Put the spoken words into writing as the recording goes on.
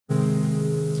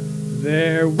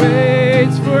There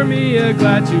waits for me a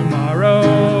glad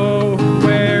tomorrow,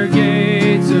 where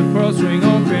gates of pearl swing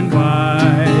open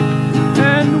wide.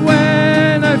 And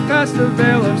when I've passed the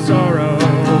veil of sorrow,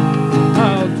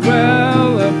 I'll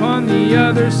dwell upon the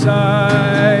other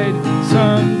side.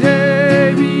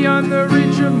 Someday beyond the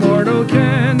reach of mortal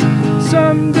ken,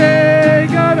 someday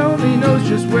God only knows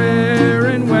just where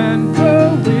and when,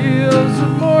 the wheels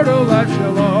of mortal life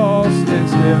shall all stand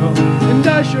still, and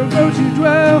I shall go to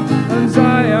dwell on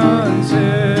Zion's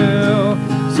hill.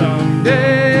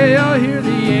 Someday I'll hear the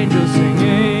angels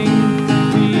singing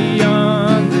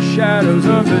beyond the shadows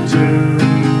of the tomb,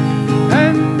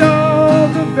 and all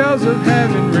the bells of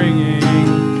heaven ringing,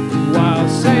 while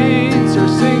saints are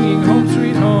singing home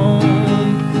sweet home.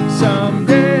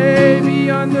 Someday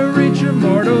beyond the reach of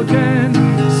mortal ken,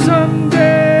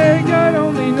 someday God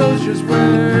only knows just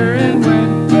where and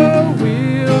when, the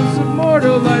wheels of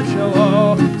mortal life shall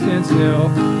all stand still,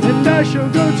 and I shall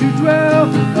go to dwell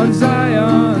on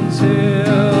Zion's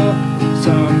hill.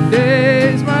 Some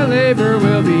days my labor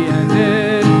will be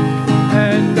ended,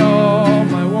 and all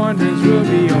my wanderings will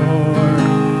be o'er,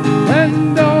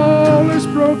 and all earth's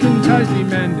broken ties be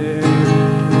mended,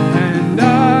 and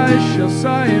I shall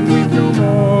sigh and weep no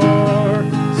more.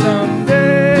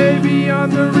 Someday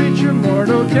beyond the reach of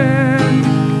mortal ken,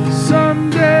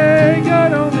 someday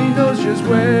God only knows just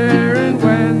where and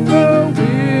when, the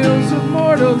wheels of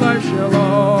mortal life shall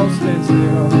all stand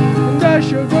still, and I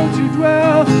shall go to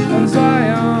dwell on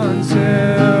Zion's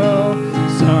hill.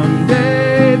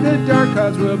 Someday the dark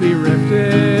clouds will be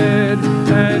rifted,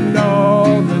 and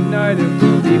all the night it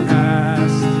will be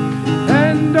past,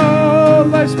 and all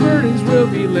life's burdens will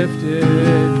be lifted.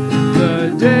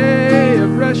 The day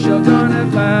of rest shall dawn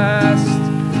at last.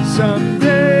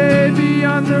 Someday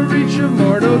beyond the reach of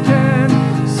mortal ken,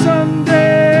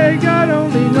 someday God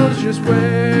only knows just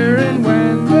where and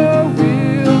when, the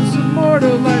wheels of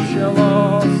mortal life shall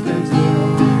all stand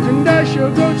still, and I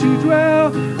shall go to dwell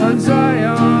on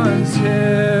Zion's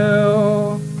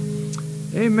hill.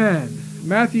 Amen.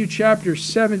 Matthew chapter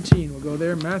 17. We'll go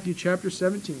there. Matthew chapter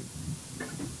 17.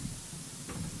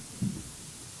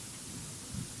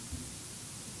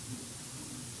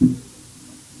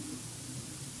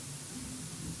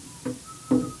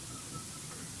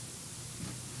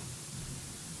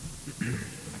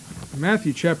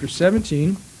 Matthew chapter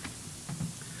 17.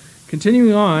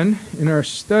 Continuing on in our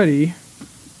study,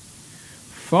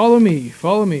 follow me,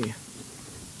 follow me.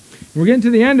 We're getting to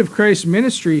the end of Christ's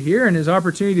ministry here and his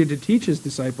opportunity to teach his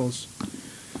disciples.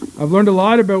 I've learned a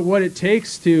lot about what it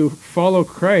takes to follow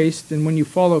Christ, and when you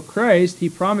follow Christ, he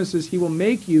promises he will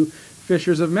make you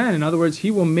fishers of men. In other words, he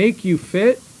will make you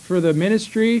fit for the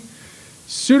ministry,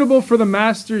 suitable for the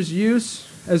master's use.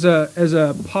 As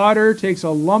a potter takes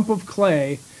a lump of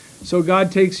clay, so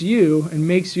God takes you and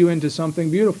makes you into something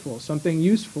beautiful, something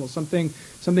useful, something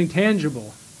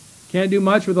tangible. Can't do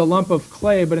much with a lump of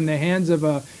clay, but in the hands of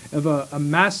a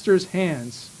master's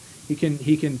hands, he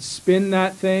can spin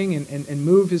that thing and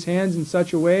move his hands in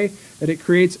such a way that it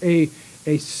creates a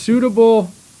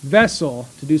suitable vessel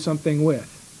to do something with.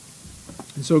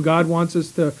 And so God wants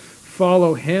us to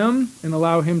follow him and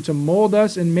allow him to mold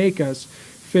us and make us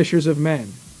fishers of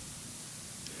men.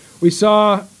 We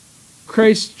saw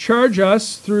Christ charge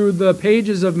us through the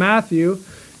pages of Matthew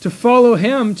to follow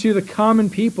him to the common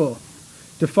people,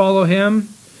 to follow him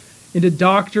into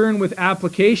doctrine with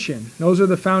application. Those are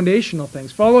the foundational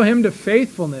things. Follow him to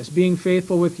faithfulness, being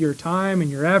faithful with your time and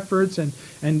your efforts and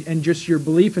just your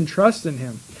belief and trust in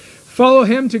him. Follow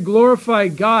him to glorify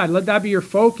God. Let that be your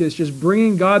focus, just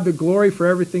bringing God the glory for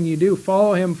everything you do.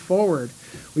 Follow him forward.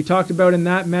 We talked about in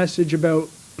that message about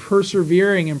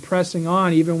persevering and pressing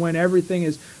on even when everything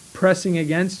is pressing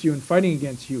against you and fighting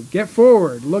against you. Get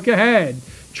forward, look ahead,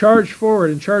 charge forward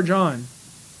and charge on.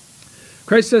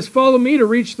 Christ says, follow me to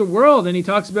reach the world. And he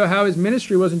talks about how his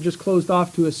ministry wasn't just closed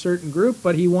off to a certain group,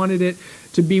 but he wanted it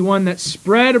to be one that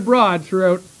spread abroad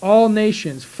throughout all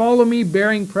nations. Follow me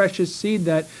bearing precious seed,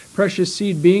 that precious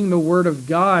seed being the word of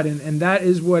God. And that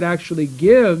is what actually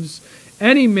gives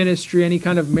any ministry any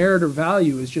kind of merit or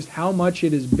value, is just how much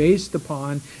it is based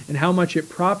upon and how much it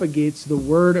propagates the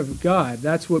word of God.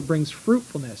 That's what brings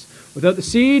fruitfulness. Without the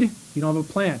seed, you don't have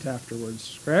a plant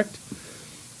afterwards, correct?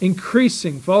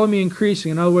 Increasing, follow me increasing.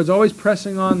 In other words, always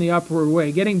pressing on the upward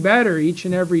way, getting better each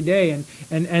and every day,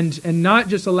 and not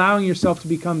just allowing yourself to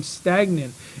become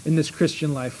stagnant in this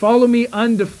Christian life. Follow me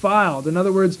undefiled. In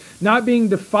other words, not being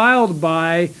defiled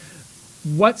by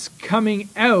what's coming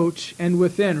out and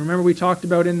within. Remember, we talked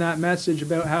about in that message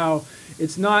about how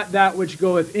it's not that which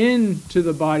goeth into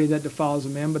the body that defiles a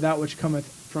man, but that which cometh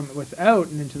from without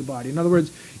and into the body. In other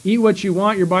words, eat what you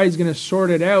want, your body's going to sort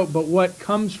it out, but what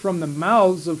comes from the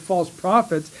mouths of false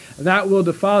prophets, that will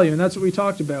defile you. And that's what we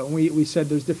talked about. And we said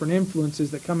there's different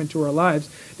influences that come into our lives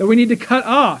that we need to cut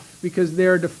off because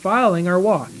they're defiling our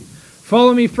walk.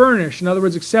 Follow me furnished. In other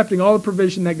words, accepting all the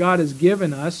provision that God has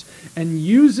given us and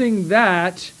using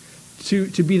that to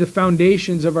be the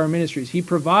foundations of our ministries. He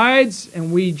provides,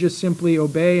 and we just simply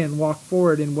obey and walk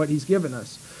forward in what he's given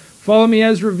us. Follow me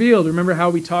as revealed. Remember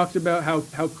how we talked about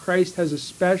how Christ has a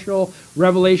special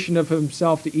revelation of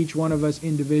himself to each one of us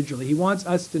individually. He wants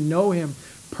us to know him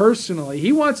personally.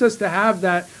 He wants us to have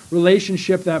that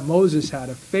relationship that Moses had,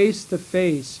 a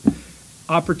face-to-face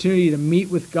opportunity to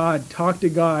meet with God, talk to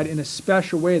God in a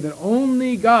special way that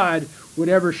only God would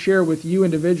ever share with you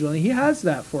individually. And he has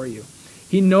that for you.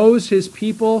 He knows his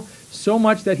people so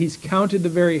much that he's counted the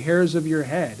very hairs of your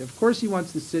head. Of course he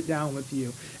wants to sit down with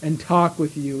you and talk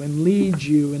with you and lead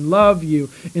you and love you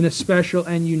in a special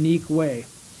and unique way.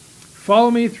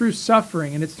 Follow me through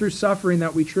suffering, and it's through suffering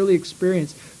that we truly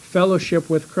experience fellowship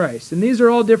with Christ. And these are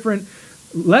all different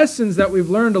lessons that we've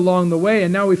learned along the way,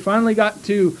 and now we finally got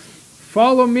to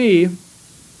follow me,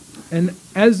 and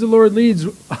as the Lord leads,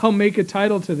 I'll make a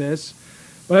title to this.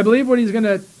 But I believe what he's going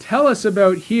to tell us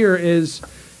about here is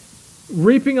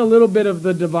reaping a little bit of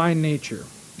the divine nature,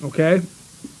 okay?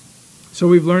 So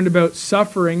we've learned about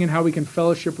suffering and how we can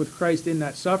fellowship with Christ in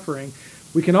that suffering.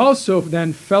 We can also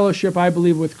then fellowship, I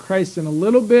believe, with Christ in a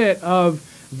little bit of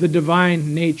the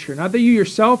divine nature. Not that you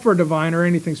yourself are divine or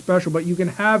anything special, but you can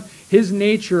have his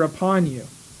nature upon you.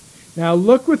 Now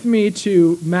look with me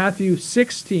to Matthew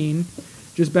 16,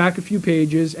 just back a few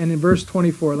pages, and in verse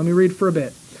 24. Let me read for a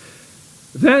bit.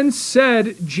 Then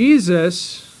said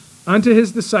Jesus unto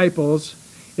his disciples,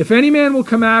 If any man will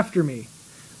come after me,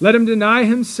 let him deny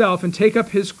himself and take up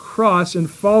his cross and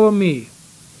follow me.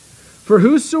 For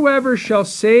whosoever shall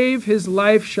save his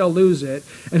life shall lose it,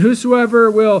 and whosoever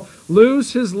will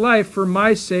lose his life for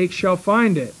my sake shall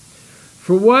find it.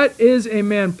 For what is a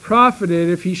man profited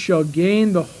if he shall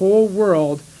gain the whole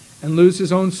world and lose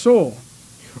his own soul?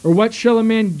 Or what shall a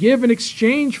man give in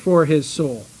exchange for his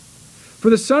soul? For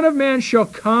the Son of Man shall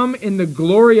come in the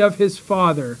glory of his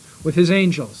Father with his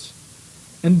angels.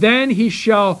 And then he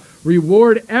shall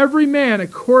reward every man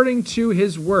according to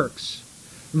his works.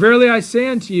 Verily I say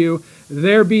unto you,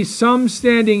 there be some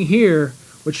standing here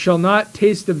which shall not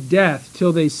taste of death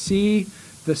till they see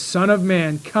the Son of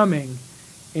Man coming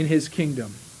in his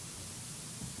kingdom.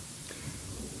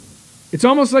 It's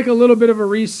almost like a little bit of a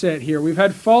reset here. We've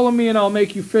had follow me and I'll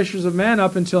make you fishers of men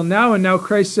up until now, and now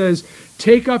Christ says,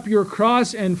 take up your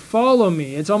cross and follow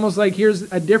me. It's almost like here's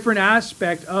a different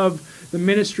aspect of the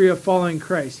ministry of following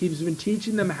Christ. He's been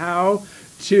teaching them how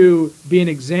to be an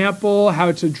example,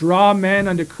 how to draw men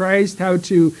unto Christ, how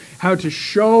to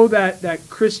show that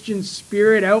Christian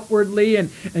spirit outwardly and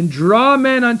draw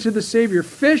men unto the Savior,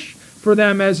 fish for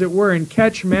them as it were, and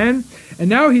catch men. And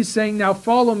now he's saying, now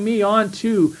follow me on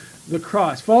to the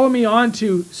cross. Follow me on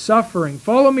to suffering.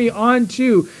 Follow me on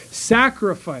to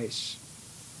sacrifice.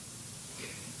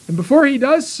 And before he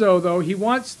does so, though, he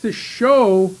wants to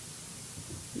show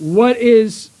what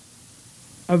is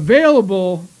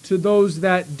available to those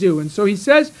that do. And so he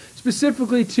says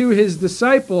specifically to his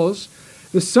disciples,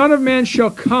 the Son of Man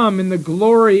shall come in the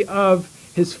glory of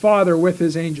his Father with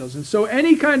his angels. And so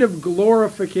any kind of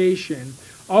glorification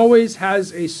always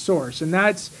has a source, and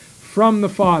that's from the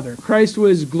Father. Christ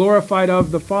was glorified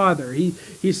of the Father. He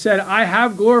said, I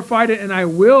have glorified it and I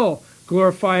will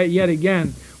glorify it yet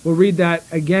again. We'll read that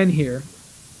again here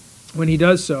when he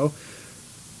does so.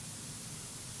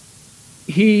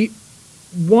 Christ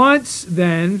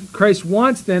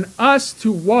wants then us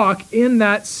to walk in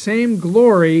that same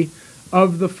glory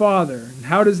of the Father. And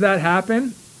how does that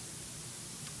happen?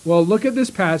 Well, look at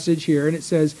this passage here, and it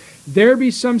says, there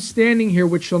be some standing here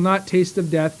which shall not taste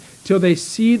of death till they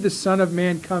see the Son of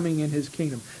Man coming in his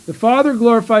kingdom. The Father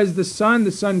glorifies the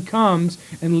Son comes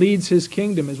and leads his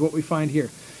kingdom, is what we find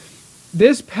here.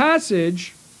 This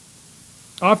passage,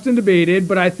 often debated,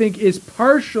 but I think is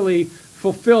partially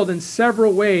fulfilled in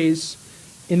several ways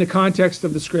in the context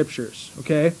of the Scriptures,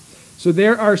 okay? So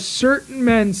there are certain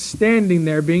men standing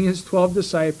there, being his 12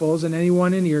 disciples and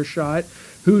anyone in earshot,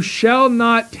 who shall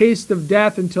not taste of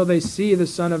death until they see the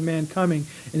Son of Man coming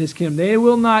in his kingdom. They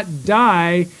will not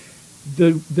die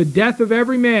the death of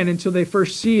every man until they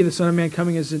first see the Son of Man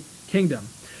coming in his kingdom.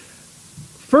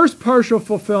 First partial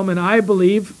fulfillment, I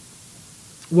believe,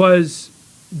 was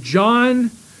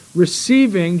John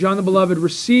the Beloved,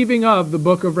 receiving of the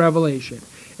book of Revelation.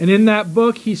 And in that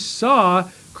book, he saw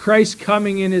Christ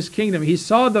coming in his kingdom. He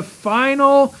saw the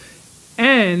final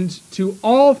end to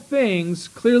all things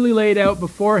clearly laid out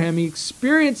before him. He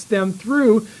experienced them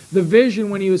through the vision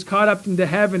when he was caught up into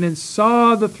heaven and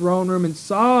saw the throne room and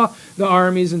saw the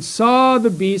armies and saw the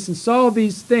beast and saw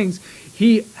these things.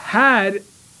 He had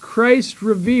Christ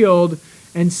revealed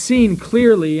and seen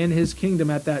clearly in his kingdom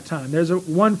at that time. There's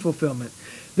one fulfillment.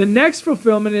 The next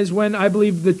fulfillment is when I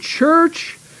believe the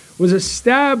church was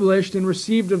established and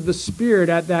received of the Spirit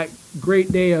at that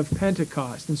great day of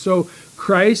Pentecost. And so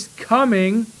Christ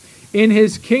coming in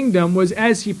his kingdom was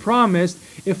as he promised,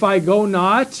 if I go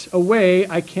not away,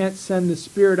 I can't send the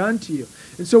Spirit unto you.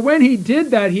 And so when he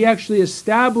did that, he actually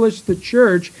established the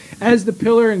church as the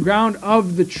pillar and ground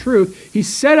of the truth. He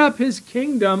set up his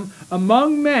kingdom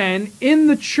among men in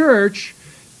the church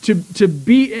to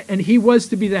be, and he was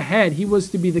to be the head. He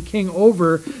was to be the king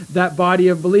over that body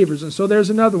of believers. And so there's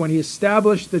another one. He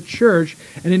established the church,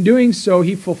 and in doing so,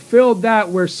 he fulfilled that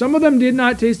where some of them did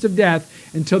not taste of death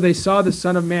until they saw the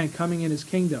Son of Man coming in his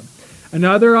kingdom.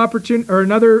 Another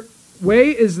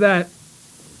way is that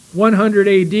 100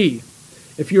 AD.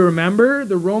 If you remember,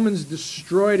 the Romans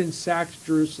destroyed and sacked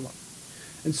Jerusalem.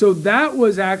 And so that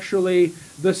was actually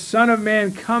the Son of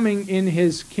Man coming in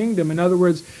his kingdom. In other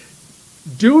words,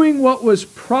 doing what was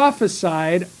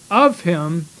prophesied of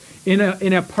him in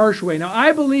a partial way. Now,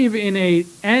 I believe in a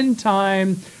end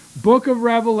time, book of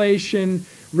Revelation,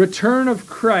 return of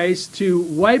Christ to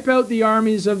wipe out the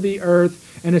armies of the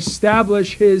earth and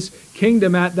establish his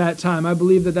kingdom at that time. I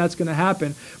believe that that's going to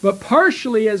happen. But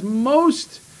partially, as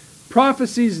most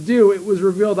prophecies do, it was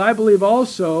revealed, I believe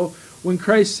also, when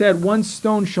Christ said, one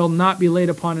stone shall not be laid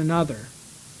upon another.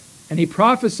 And he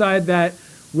prophesied that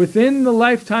within the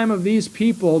lifetime of these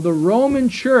people, the Roman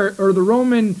church, or the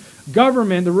Roman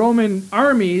government, the Roman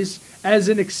armies, as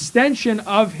an extension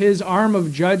of his arm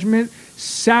of judgment,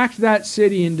 sacked that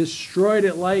city and destroyed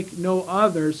it like no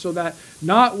other, so that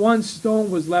not one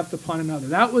stone was left upon another.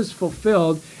 That was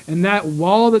fulfilled, and that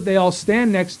wall that they all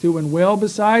stand next to and wail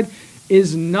beside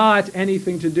is not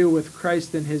anything to do with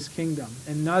Christ and his kingdom,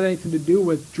 and not anything to do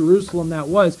with Jerusalem that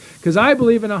was. Because I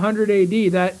believe in 100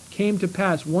 AD that came to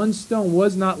pass. One stone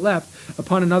was not left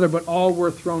upon another, but all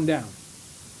were thrown down.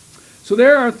 So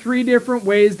there are three different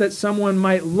ways that someone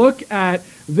might look at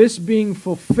this being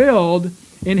fulfilled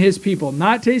in his people.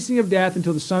 Not tasting of death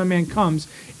until the Son of Man comes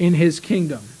in his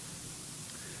kingdom.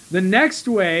 The next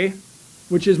way,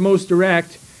 which is most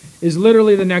direct, is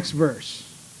literally the next verse.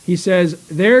 He says,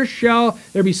 there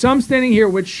be some standing here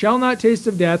which shall not taste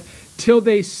of death till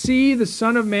they see the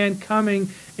Son of Man coming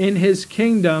in his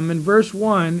kingdom. In verse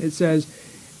 1, it says,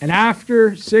 and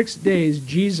after 6 days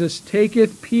Jesus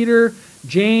taketh Peter,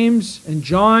 James, and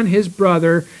John his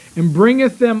brother, and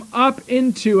bringeth them up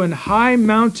into an high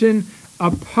mountain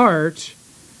apart,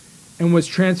 and was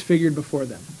transfigured before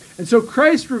them. And so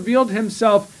Christ revealed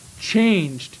himself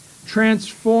changed,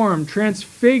 transformed,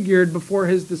 transfigured before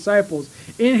his disciples.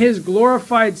 In his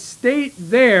glorified state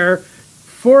there,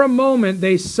 for a moment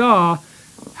they saw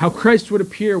how Christ would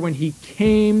appear when he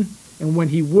came and when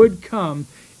he would come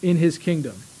in his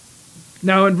kingdom.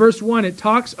 Now in verse 1 it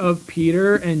talks of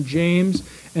Peter and James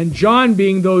and John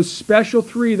being those special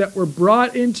three that were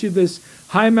brought into this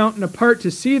high mountain apart to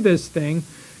see this thing.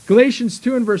 Galatians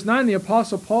 2 and verse 9, the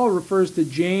Apostle Paul refers to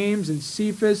James and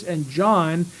Cephas and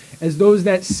John as those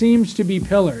that seems to be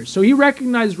pillars. So he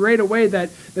recognized right away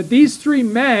that these three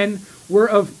men were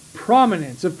of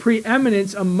prominence, of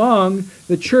preeminence among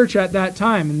the church at that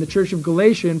time, and the church of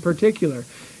Galatia in particular.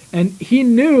 And he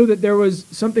knew that there was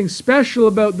something special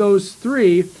about those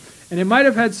three, and it might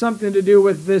have had something to do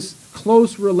with this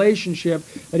close relationship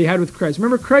that he had with Christ.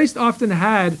 Remember, Christ often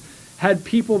had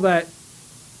people that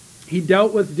he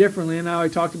dealt with differently, and now I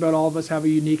talked about all of us have a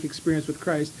unique experience with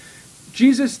Christ.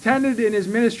 Jesus tended in his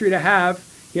ministry to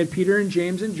he had Peter and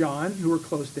James and John who were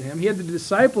close to him. He had the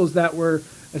disciples that were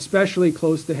especially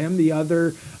close to him. The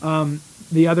other 11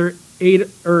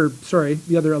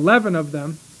 of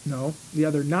them, the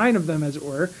other 9 of them, as it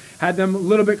were, had them a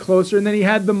little bit closer. And then he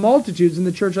had the multitudes in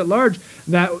the church at large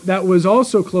that was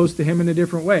also close to him in a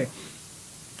different way.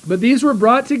 But these were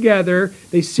brought together.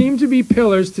 They seemed to be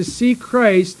pillars to see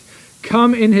Christ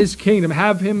come in his kingdom,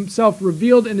 have himself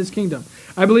revealed in his kingdom.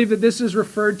 I believe that this is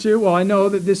referred to, well, I know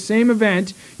that this same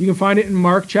event, you can find it in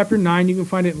Mark chapter 9, you can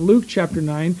find it in Luke chapter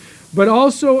 9, but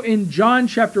also in John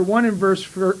chapter 1 and verse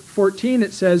 14,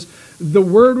 it says, the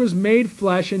Word was made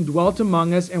flesh and dwelt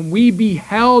among us, and we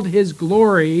beheld his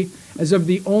glory as of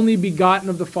the only begotten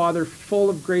of the Father, full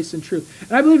of grace and truth.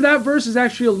 And I believe that verse is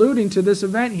actually alluding to this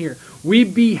event here. We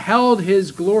beheld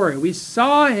his glory. We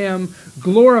saw him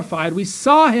glorified. We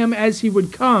saw him as he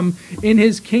would come in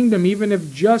his kingdom, even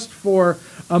if just for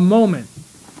a moment.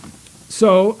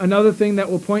 So another thing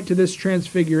that will point to this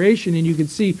transfiguration, and you can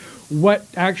see what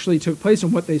actually took place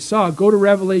and what they saw, go to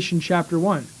Revelation chapter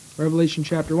 1. Revelation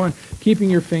chapter 1, keeping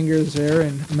your fingers there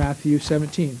in Matthew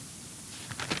 17.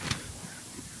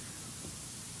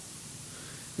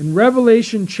 In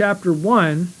Revelation chapter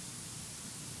 1,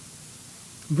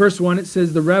 verse 1, it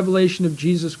says, the revelation of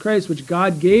Jesus Christ, which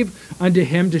God gave unto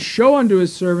him to show unto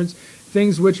his servants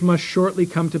things which must shortly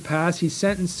come to pass. He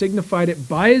sent and signified it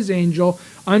by his angel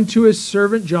unto his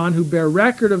servant John, who bare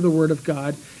record of the word of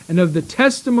God and of the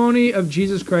testimony of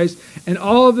Jesus Christ and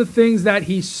all of the things that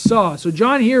he saw. So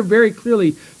John here very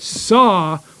clearly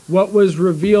saw what was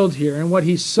revealed here. And what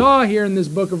he saw here in this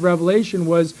book of Revelation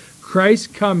was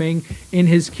Christ coming in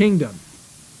his kingdom.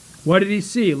 What did he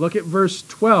see? Look at verse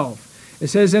 12. It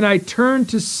says, and I turned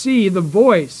to see the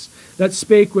voice that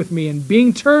spake with me. And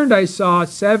being turned, I saw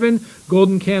 7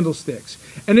 golden candlesticks.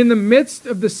 And in the midst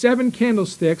of the 7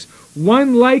 candlesticks,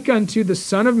 one like unto the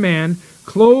Son of Man,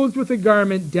 clothed with a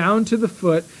garment down to the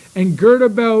foot, and girt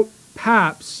about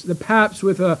the paps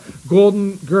with a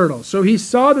golden girdle. So he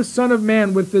saw the Son of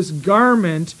Man with this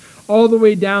garment all the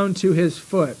way down to his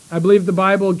foot. I believe the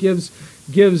Bible gives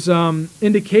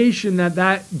indication that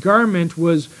that garment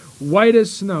was white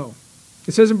as snow.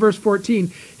 It says in verse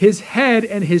 14, his head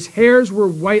and his hairs were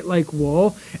white like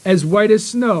wool, as white as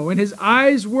snow, and his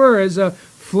eyes were as a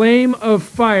flame of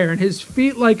fire, and his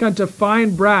feet like unto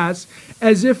fine brass,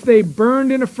 as if they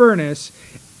burned in a furnace,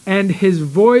 and his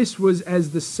voice was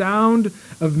as the sound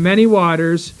of many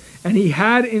waters, and he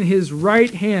had in his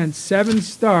right hand 7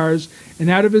 stars,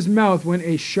 and out of his mouth went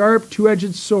a sharp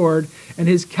 2-edged sword, and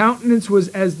his countenance was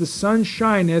as the sun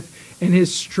shineth in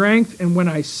his strength, and when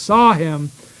I saw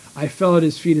him, I fell at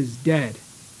his feet as dead.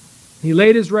 He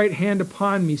laid his right hand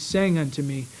upon me, saying unto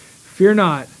me, fear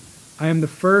not, I am the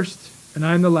first, and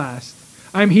I am the last.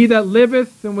 I am he that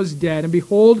liveth and was dead, and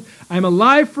behold, I am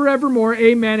alive forevermore,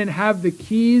 amen, and have the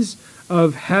keys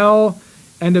of hell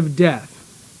and of death.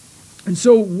 And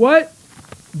so what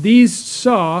these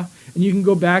saw, and you can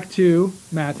go back to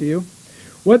Matthew,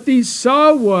 what these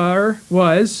saw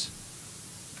was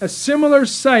a similar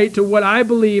sight to what I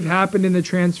believe happened in the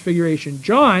Transfiguration.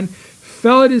 John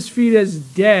fell at his feet as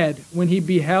dead when he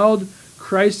beheld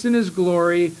Christ in his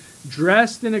glory,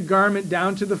 dressed in a garment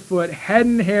down to the foot, head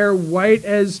and hair white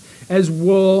as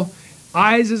wool,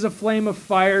 eyes as a flame of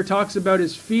fire, talks about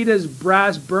his feet as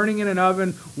brass burning in an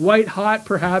oven, white hot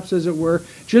perhaps as it were,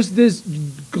 just this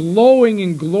glowing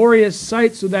and glorious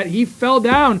sight, so that he fell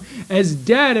down as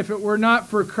dead. If it were not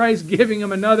for Christ giving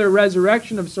him another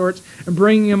resurrection of sorts and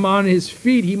bringing him on his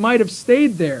feet, he might have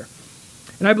stayed there.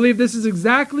 And I believe this is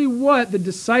exactly what the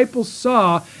disciples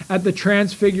saw at the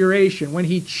Transfiguration when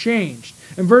he changed.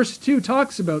 And verse 2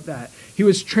 talks about that. He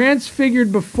was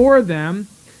transfigured before them,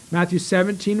 Matthew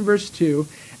 17, verse 2,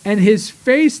 and his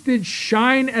face did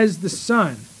shine as the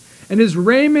sun, and his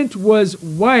raiment was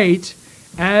white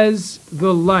as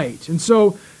the light. And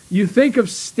so you think of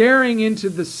staring into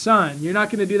the sun. You're not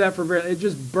going to do that for it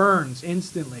just burns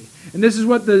instantly. And this is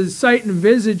what the sight and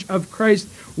visage of Christ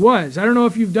was. I don't know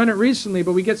if you've done it recently,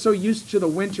 but we get so used to the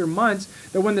winter months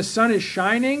that when the sun is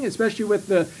shining, especially with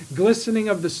the glistening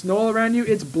of the snow around you,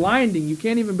 it's blinding. You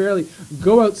can't even barely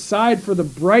go outside for the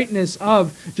brightness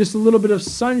of just a little bit of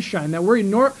sunshine that we're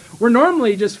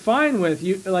normally just fine with,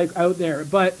 like out there.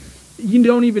 But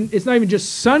it's not even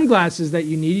just sunglasses that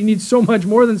you need. You need so much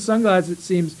more than sunglasses, it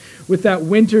seems, with that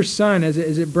winter sun as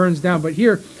it burns down. But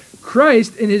here,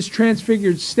 Christ in his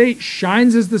transfigured state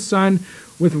shines as the sun,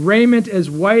 with raiment as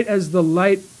white as the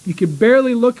light. You could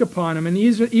barely look upon him. And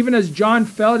even as John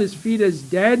fell at his feet as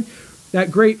dead,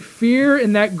 that great fear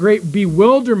and that great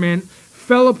bewilderment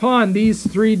fell upon these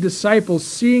 3 disciples,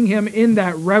 seeing him in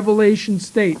that revelation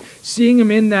state, seeing him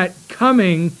in that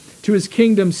coming to his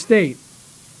kingdom state.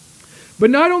 But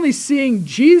not only seeing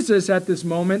Jesus at this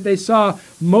moment, they saw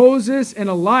Moses and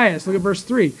Elias. Look at verse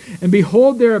 3. And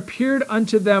behold, there appeared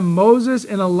unto them Moses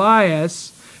and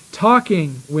Elias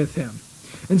talking with him.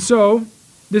 And so,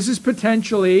 this is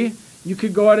potentially, you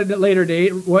could go at a later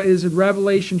date, what is in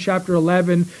Revelation chapter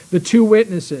 11, the 2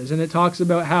 witnesses. And it talks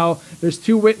about how there's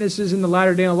 2 witnesses in the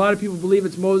latter day. And a lot of people believe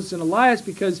it's Moses and Elias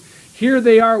because here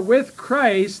they are with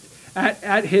Christ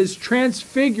at his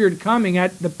transfigured coming,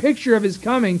 at the picture of his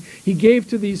coming he gave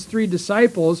to these 3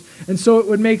 disciples. And so it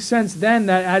would make sense then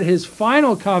that at his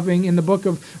final coming in the book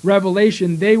of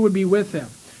Revelation, they would be with him.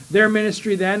 Their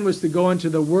ministry then was to go into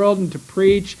the world and to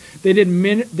preach. They did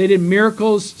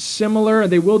miracles similar,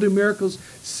 they will do miracles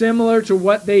similar to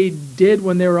what they did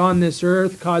when they were on this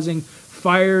earth, causing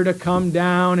fire to come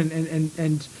down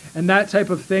and that type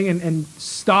of thing, and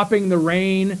stopping the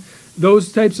rain.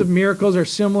 those types of miracles are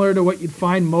similar to what you'd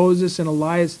find Moses and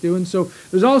Elias doing. So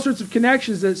there's all sorts of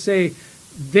connections that say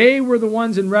they were the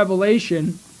ones in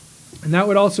Revelation, and that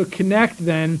would also connect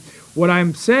then what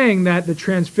I'm saying, that the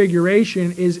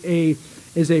transfiguration is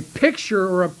a picture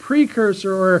or a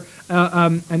precursor or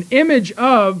an image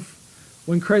of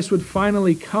when Christ would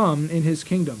finally come in his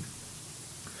kingdom.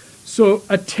 So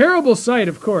a terrible sight,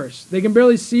 of course. They can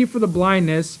barely see for the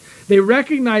blindness. They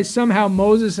recognize somehow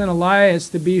Moses and Elias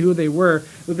to be who they were,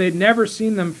 but they'd never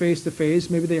seen them face to face.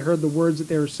 Maybe they heard the words that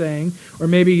they were saying, or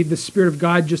maybe the Spirit of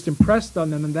God just impressed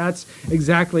on them, and that's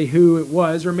exactly who it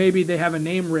was. Or maybe they have a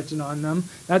name written on them.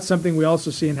 That's something we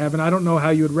also see in heaven. I don't know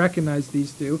how you would recognize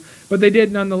these two, but they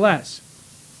did nonetheless.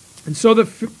 And so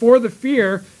for the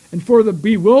fear and for the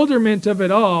bewilderment of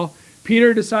it all,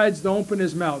 Peter decides to open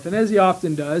his mouth, and as he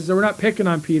often does, so we're not picking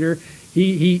on Peter.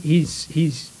 He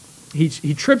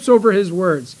trips over his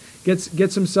words,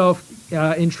 gets himself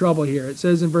in trouble here. It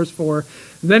says in verse 4,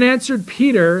 "Then answered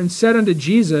Peter and said unto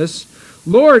Jesus,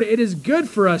 Lord, it is good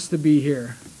for us to be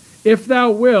here. If thou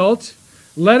wilt,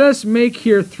 let us make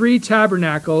here 3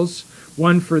 tabernacles,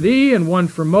 one for thee, and one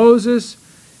for Moses,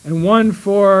 and one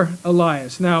for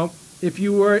Elias." Now, if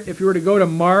you were to go to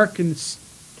Mark and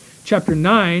chapter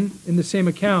 9, in the same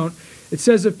account, it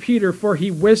says of Peter, "For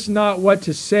he wist not what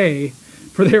to say,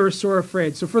 for they were sore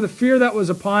afraid." So for the fear that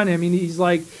was upon him, he's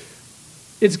like,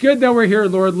 "It's good that we're here,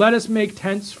 Lord. Let us make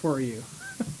tents for you."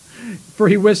 For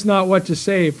he wist not what to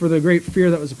say, for the great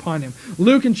fear that was upon him.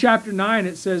 Luke in chapter 9,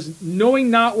 it says, knowing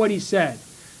not what he said.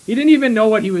 He didn't even know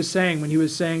what he was saying when he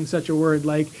was saying such a word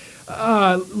like,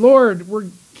 "Lord, we're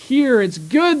here. It's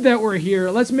good that we're here.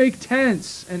 Let's make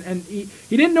tents." And he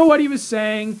didn't know what he was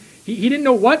saying. He didn't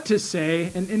know what to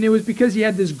say, and it was because he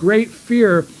had this great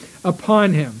fear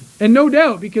upon him. And no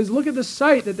doubt, because look at the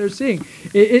sight that they're seeing.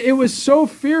 It was so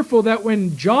fearful that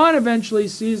when John eventually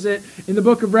sees it in the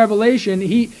book of Revelation,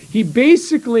 he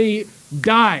basically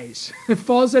dies.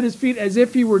 Falls at his feet as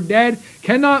if he were dead,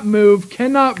 cannot move,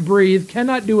 cannot breathe,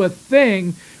 cannot do a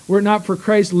thing were it not for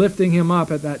Christ lifting him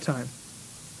up at that time.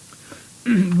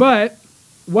 But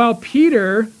while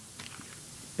Peter,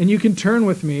 and you can turn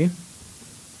with me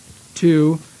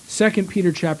to 2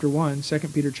 Peter chapter 1,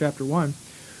 2 Peter chapter 1.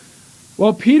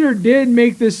 Well, Peter did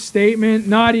make this statement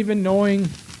not even knowing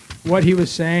what he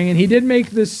was saying, and he did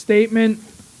make this statement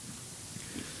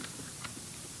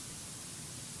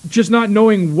just not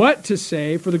knowing what to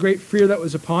say for the great fear that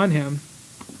was upon him.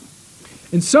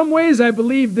 In some ways, I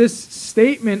believe this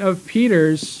statement of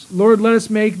Peter's, "Lord, let us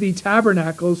make thee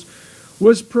tabernacles,"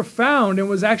 was profound and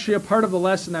was actually a part of the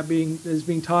lesson that is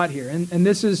being taught here. And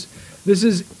this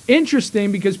is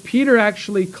interesting because Peter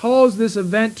actually calls this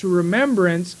event to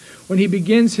remembrance when he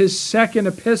begins his second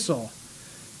epistle.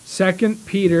 2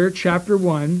 Peter chapter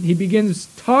 1, he begins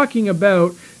talking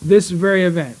about this very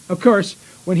event. Of course,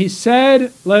 when he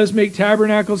said, "Let us make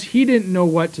tabernacles," he didn't know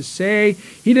what to say.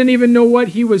 He didn't even know what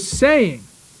he was saying.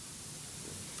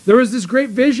 There was this great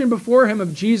vision before him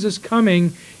of Jesus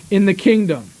coming in the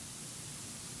kingdom.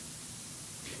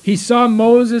 He saw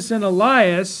Moses and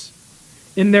Elias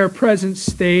in their present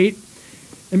state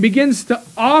and begins to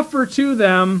offer to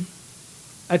them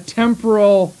a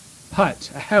temporal hut,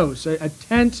 a house, a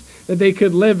tent that they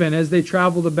could live in as they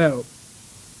traveled about.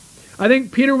 I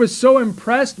think Peter was so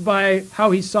impressed by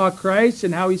how he saw Christ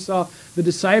and how he saw the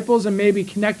disciples and maybe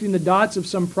connecting the dots of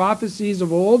some prophecies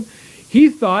of old, he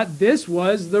thought this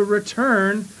was the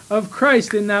return of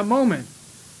Christ in that moment.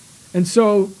 And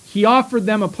so he offered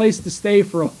them a place to stay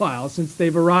for a while since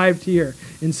they've arrived here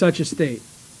in such a state.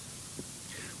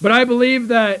 But I believe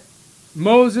that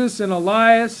Moses and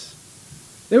Elias,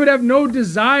 they would have no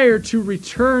desire to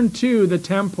return to the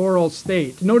temporal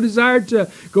state, no desire to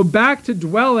go back to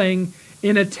dwelling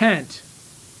in a tent.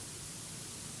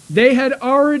 They had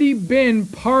already been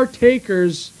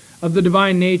partakers of the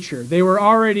divine nature. They were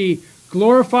already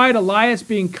glorified, Elias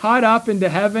being caught up into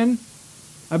heaven,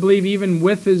 I believe even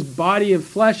with his body of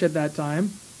flesh at that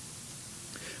time.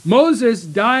 Moses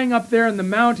dying up there on the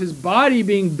mount, his body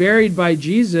being buried by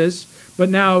Jesus, but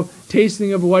now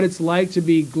tasting of what it's like to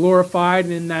be glorified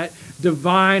in that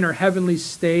divine or heavenly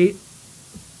state.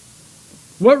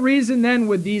 What reason then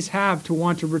would these have to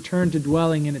want to return to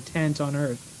dwelling in a tent on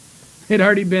earth? They'd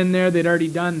already been there, they'd already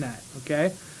done that,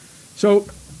 okay? So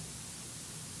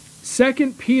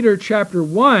 2 Peter chapter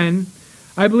 1,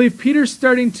 I believe Peter's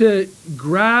starting to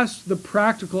grasp the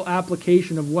practical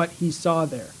application of what he saw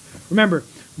there. Remember,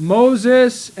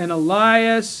 Moses and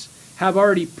Elias have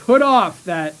already put off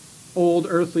that old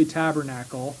earthly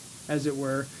tabernacle, as it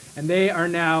were, and they are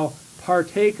now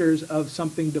partakers of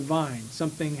something divine,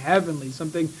 something heavenly,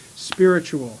 something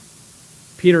spiritual.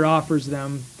 Peter offers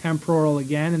them temporal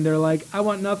again, and they're like, I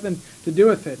want nothing to do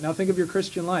with it. Now think of your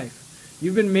Christian life.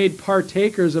 You've been made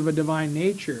partakers of a divine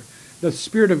nature. The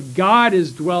Spirit of God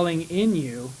is dwelling in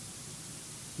you.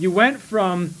 You went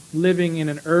from living in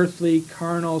an earthly,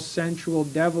 carnal, sensual,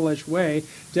 devilish way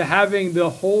to having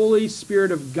the Holy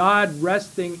Spirit of God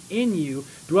resting in you,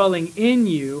 dwelling in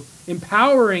you,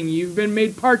 empowering you. You've been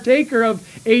made partaker of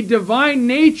a divine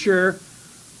nature.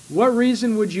 What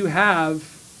reason would you have,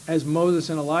 as Moses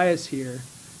and Elias here,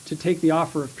 to take the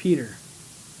offer of Peter?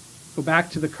 Go back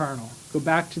to the carnal. Go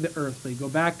back to the earthly. Go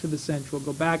back to the sensual.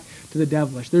 Go back to the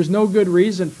devilish. There's no good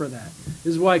reason for that.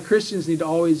 This is why Christians need to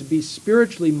always be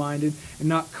spiritually minded and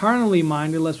not carnally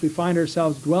minded, lest we find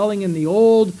ourselves dwelling in the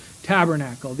old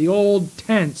tabernacle, the old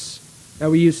tents that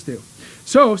we used to.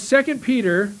 So, 2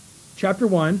 Peter chapter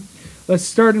 1, let's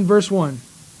start in verse 1.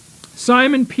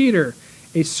 Simon Peter,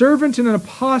 a servant and an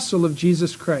apostle of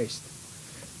Jesus Christ,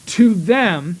 to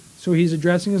them, so he's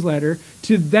addressing his letter,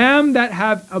 to them that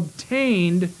have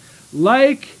obtained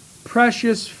like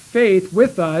precious faith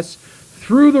with us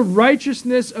through the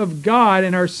righteousness of God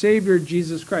and our Savior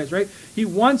Jesus Christ, right? He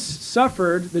once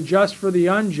suffered the just for the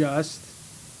unjust,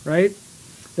 right?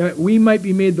 That we might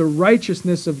be made the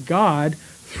righteousness of God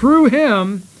through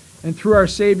him and through our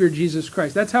Savior Jesus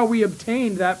Christ. That's how we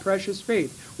obtained that precious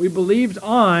faith. We believed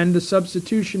on the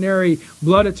substitutionary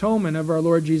blood atonement of our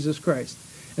Lord Jesus Christ.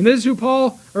 And this is who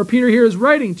Peter here is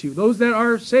writing to, those that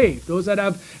are saved, those that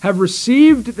have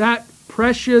received that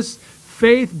precious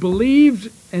faith, believed,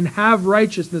 and have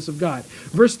righteousness of God.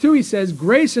 Verse 2, he says,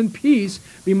 grace and peace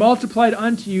be multiplied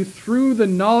unto you through the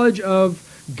knowledge of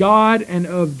God and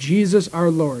of Jesus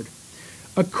our Lord,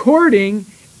 according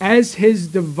as his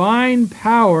divine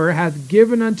power hath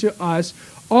given unto us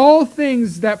all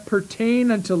things that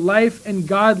pertain unto life and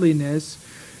godliness,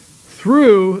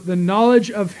 through the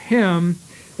knowledge of him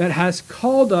that has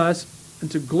called us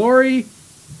unto glory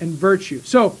and virtue.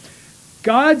 So,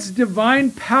 God's divine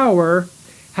power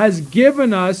has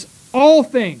given us all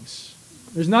things.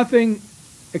 There's nothing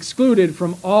excluded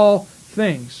from all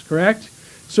things, correct?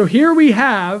 So here we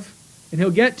have, and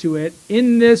he'll get to it,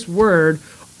 in this word,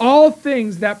 all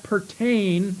things that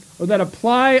pertain or that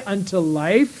apply unto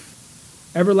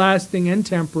life, everlasting and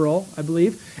temporal, I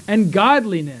believe, and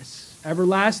godliness,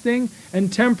 everlasting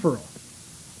and temporal,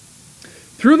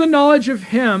 through the knowledge of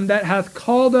him that hath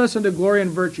called us unto glory and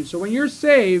virtue. So when you're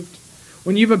saved,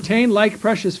 when you've obtained like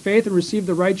precious faith and received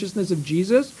the righteousness of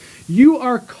Jesus, you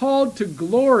are called to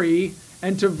glory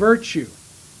and to virtue.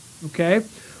 Okay?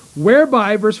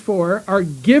 Whereby, verse 4, are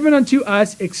given unto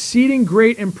us exceeding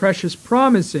great and precious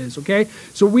promises. Okay?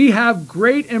 So we have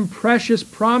great and precious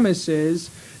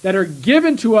promises that are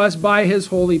given to us by his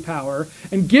holy power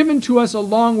and given to us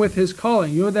along with his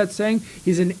calling. You know what that's saying?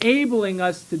 He's enabling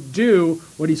us to do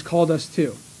what he's called us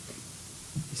to.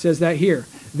 He says that here.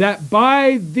 That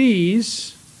by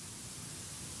these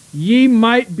ye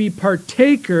might be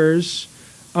partakers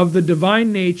of the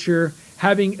divine nature,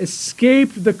 having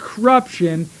escaped the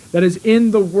corruption that is in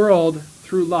the world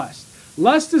through lust.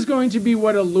 Lust is going to be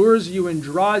what allures you and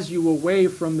draws you away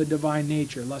from the divine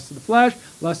nature. Lust of the flesh,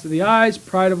 lust of the eyes,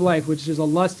 pride of life, which is a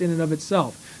lust in and of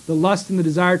itself. The lust and the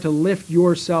desire to lift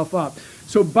yourself up.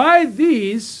 So by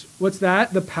these, what's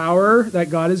that? The power that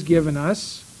God has given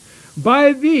us.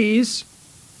 By these,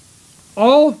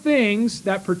 all things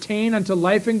that pertain unto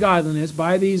life and godliness,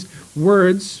 by these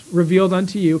words revealed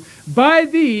unto you, by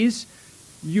these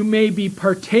you may be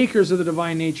partakers of the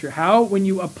divine nature. How? When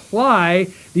you apply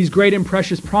these great and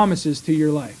precious promises to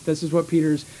your life. This is what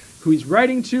who he's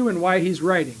writing to and why he's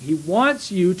writing. He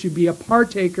wants you to be a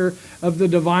partaker of the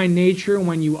divine nature. And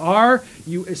when you are,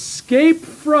 you escape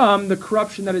from the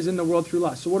corruption that is in the world through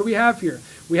lust. So what do we have here?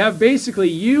 We have basically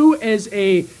you as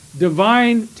a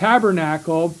divine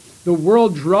tabernacle, the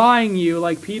world drawing you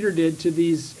like Peter did to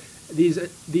these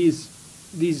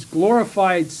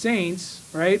glorified saints,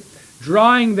 right?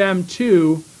 Drawing them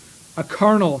to a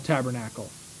carnal tabernacle.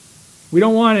 We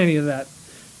don't want any of that.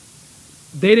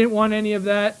 They didn't want any of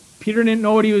that. Peter didn't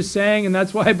know what he was saying, and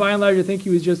that's why, by and large, I think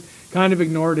he was just kind of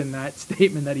ignored in that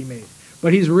statement that he made.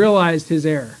 But he's realized his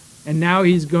error, and now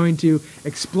he's going to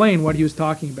explain what he was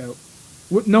talking about.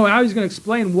 No, now he's going to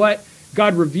explain what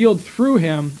God revealed through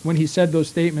him when he said those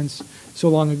statements so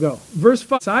long ago. Verse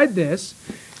 5, beside this,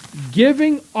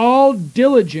 giving all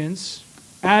diligence,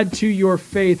 add to your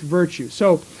faith virtue.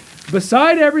 So,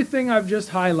 beside everything I've just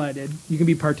highlighted, you can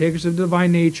be partakers of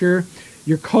divine nature.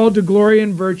 You're called to glory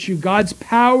and virtue. God's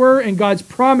power and God's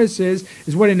promises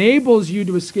is what enables you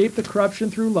to escape the corruption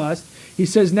through lust. He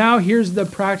says, now here's the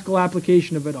practical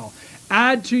application of it all.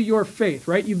 Add to your faith,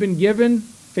 right? You've been given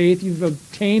faith. You've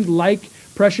obtained like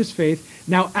precious faith.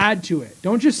 Now add to it.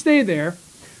 Don't just stay there.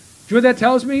 Do you know what that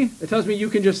tells me? That tells me you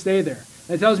can just stay there.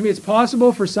 That tells me it's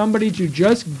possible for somebody to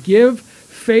just give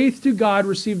faith to God,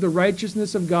 receive the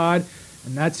righteousness of God,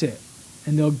 and that's it.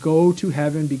 And they'll go to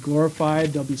heaven, be glorified,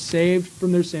 they'll be saved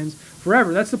from their sins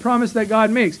forever. That's the promise that God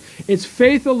makes. It's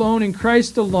faith alone in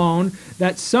Christ alone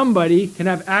that somebody can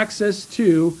have access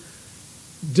to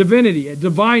divinity, a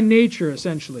divine nature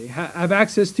essentially, have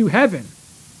access to heaven.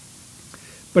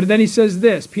 But then he says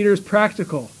this, Peter is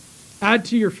practical. Add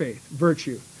to your faith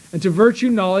virtue, and to virtue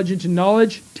knowledge, and to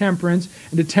knowledge temperance,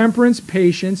 and to temperance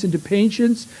patience, and to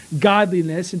patience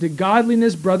godliness, and to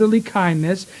godliness brotherly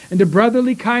kindness, and to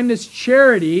brotherly kindness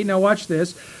charity. Now watch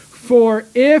this. For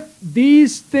if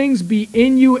these things be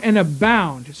in you and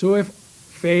abound, so if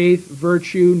faith,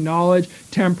 virtue, knowledge,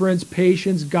 temperance,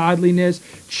 patience, godliness,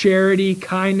 charity,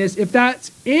 kindness, if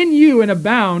that's in you and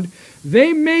abound,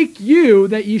 they make you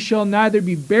that ye shall neither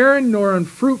be barren nor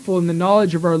unfruitful in the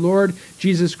knowledge of our Lord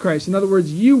Jesus Christ. In other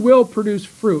words, you will produce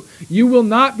fruit. You will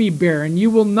not be barren. You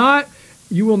will not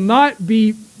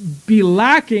be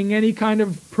lacking any kind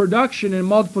of production and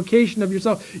multiplication of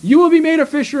yourself. You will be made a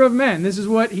fisher of men. This is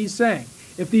what he's saying.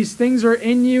 If these things are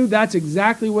in you, that's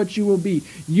exactly what you will be.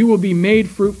 You will be made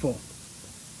fruitful.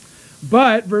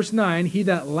 But, verse 9, he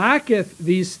that lacketh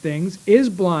these things is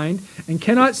blind, and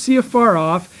cannot see afar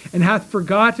off, and hath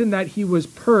forgotten that he was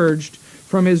purged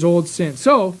from his old sin.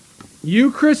 So,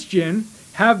 you, Christian,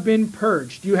 have been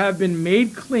purged. You have been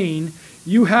made clean.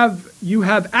 You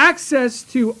have access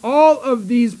to all of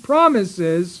these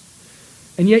promises,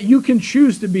 and yet you can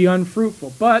choose to be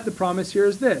unfruitful. But the promise here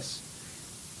is this.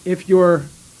 If you're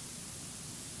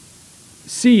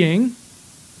seeing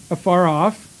afar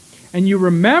off, and you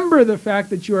remember the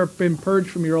fact that you have been purged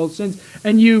from your old sins,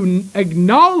 and you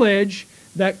acknowledge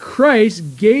that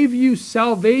Christ gave you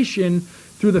salvation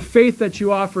through the faith that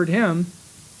you offered him,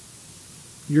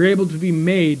 you're able to be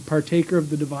made partaker of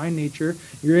the divine nature.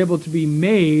 You're able to be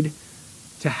made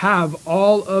to have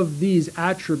all of these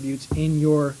attributes in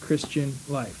your Christian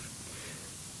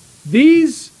life.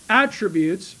 These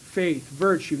attributes, faith,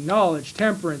 virtue, knowledge,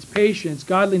 temperance, patience,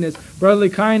 godliness, brotherly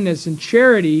kindness, and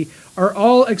charity, are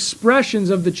all expressions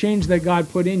of the change that God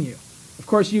put in you. Of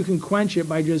course, you can quench it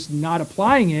by just not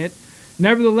applying it.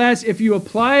 Nevertheless, if you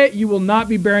apply it, you will not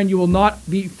be barren. You will not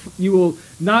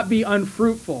be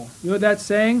unfruitful. You know what that's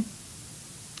saying?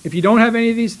 If you don't have any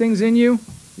of these things in you,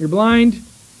 you're blind,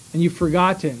 and you've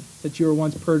forgotten that you were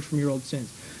once purged from your old sins.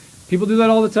 People do that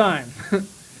all the time.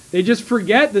 They just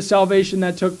forget the salvation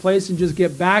that took place and just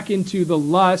get back into the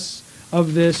lusts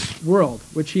of this world,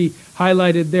 which he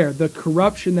highlighted there, the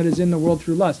corruption that is in the world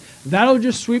through lust. That'll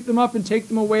just sweep them up and take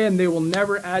them away, and they will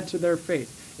never add to their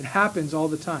faith. It happens all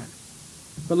the time.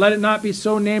 But let it not be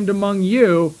so named among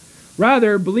you.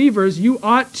 Rather, believers, you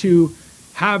ought to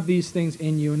have these things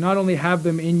in you. And not only have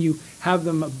them in you, have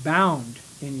them abound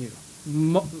in you.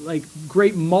 Like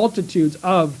great multitudes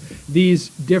of these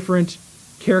different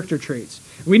character traits.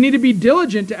 We need to be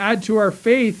diligent to add to our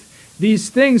faith these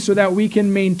things so that we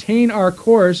can maintain our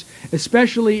course,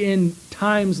 especially in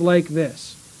times like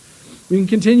this. We can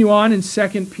continue on in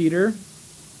 2 Peter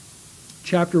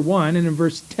chapter 1, and in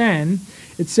verse 10,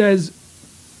 it says,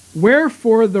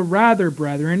 Wherefore the rather,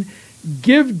 brethren,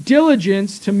 give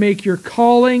diligence to make your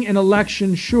calling and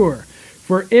election sure.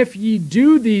 For if ye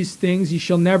do these things, ye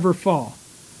shall never fall.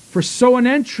 For so an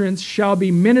entrance shall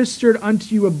be ministered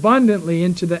unto you abundantly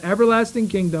into the everlasting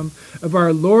kingdom of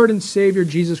our Lord and Savior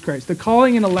Jesus Christ. The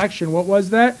calling and election, what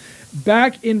was that?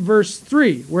 Back in verse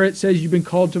 3, where it says you've been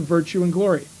called to virtue and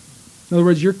glory. In other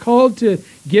words, you're called to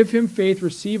give him faith,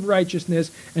 receive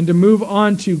righteousness, and to move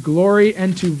on to glory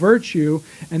and to virtue.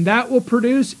 And that will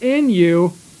produce in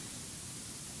you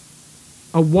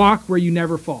a walk where you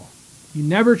never fall. You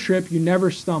never trip, you never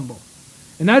stumble.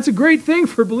 And that's a great thing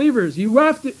for believers. You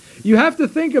have to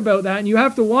think about that, and you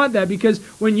have to want that, because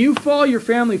when you fall, your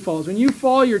family falls. When you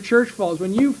fall, your church falls.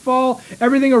 When you fall,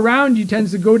 everything around you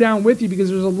tends to go down with you, because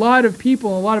there's a lot of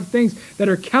people and a lot of things that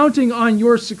are counting on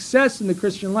your success in the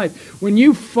Christian life. When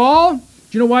you fall, do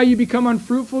you know why you become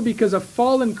unfruitful? Because a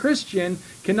fallen Christian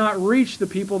cannot reach the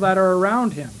people that are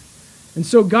around him. And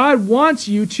so God wants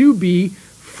you to be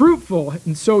fruitful,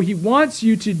 and so he wants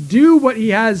you to do what he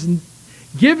has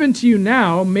given to you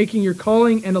now, making your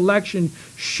calling and election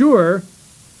sure,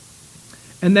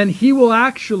 and then he will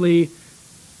actually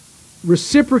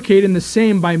reciprocate in the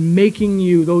same by making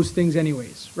you those things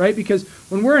anyways, right? Because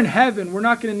when we're in heaven, we're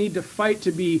not going to need to fight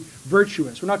to be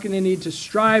virtuous. We're not going to need to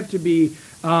strive to be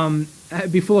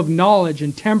full of knowledge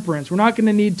and temperance. We're not going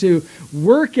to need to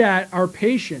work at our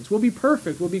patience. We'll be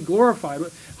perfect. We'll be glorified.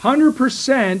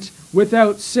 100%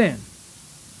 without sin.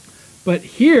 But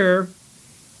here,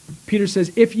 Peter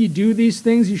says, if ye do these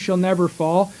things, you shall never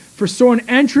fall. For so an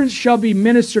entrance shall be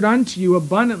ministered unto you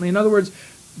abundantly. In other words,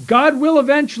 God will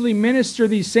eventually minister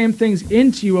these same things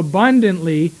into you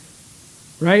abundantly,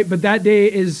 right? But that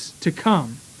day is to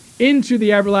come, into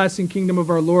the everlasting kingdom of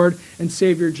our Lord and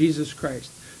Savior Jesus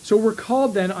Christ. So we're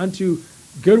called then unto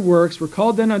good works. We're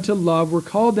called then unto love. We're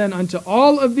called then unto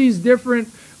all of these different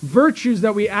virtues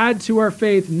that we add to our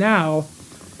faith now,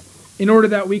 in order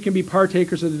that we can be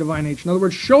partakers of the divine nature. In other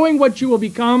words, showing what you will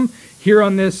become here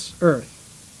on this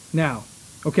earth now.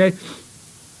 Okay?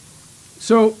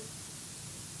 So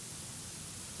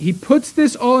he puts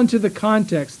this all into the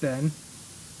context then,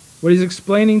 what he's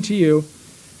explaining to you,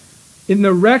 in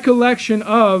the recollection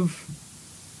of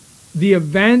the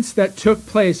events that took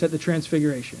place at the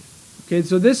Transfiguration. Okay,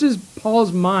 so this is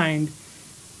Paul's mind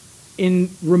in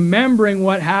remembering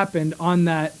what happened on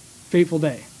that fateful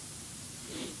day.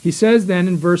 He says then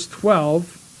in verse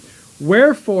 12,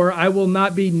 wherefore I will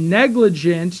not be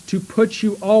negligent to put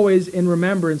you always in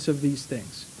remembrance of these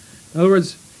things. In other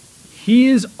words, he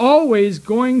is always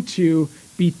going to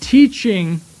be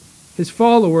teaching his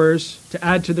followers to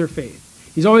add to their faith.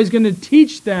 He's always going to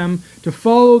teach them to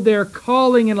follow their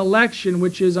calling and election,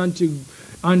 which is unto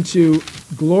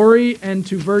glory and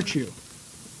to virtue.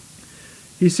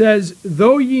 He says,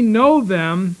 though ye know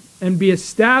them, and be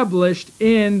established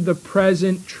in the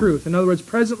present truth. In other words,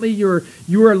 presently you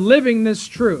are living this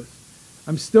truth.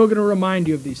 I'm still going to remind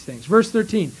you of these things. Verse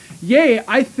 13, yea,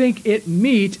 I think it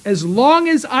meet, as long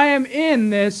as I am in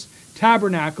this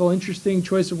tabernacle, interesting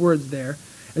choice of words there,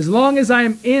 as long as I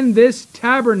am in this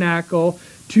tabernacle,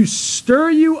 to stir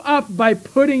you up by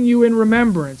putting you in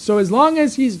remembrance. So as long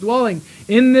as he's dwelling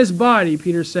in this body,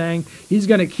 Peter's saying, he's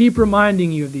going to keep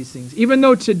reminding you of these things. Even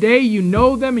though today you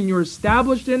know them and you're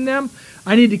established in them,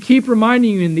 I need to keep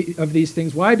reminding you of these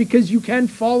things. Why? Because you can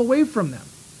fall away from them.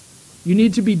 You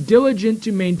need to be diligent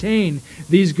to maintain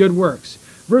these good works.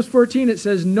 Verse 14, it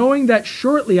says, knowing that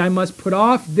shortly I must put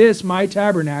off this my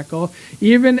tabernacle,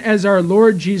 even as our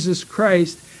Lord Jesus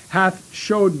Christ hath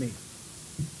showed me.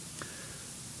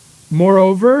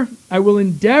 Moreover, I will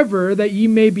endeavor that ye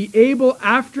may be able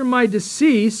after my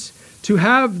decease to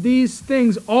have these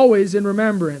things always in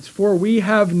remembrance. For we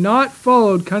have not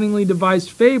followed cunningly devised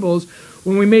fables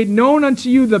when we made known unto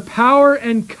you the power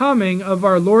and coming of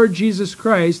our Lord Jesus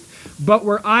Christ, but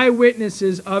were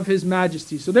eyewitnesses of his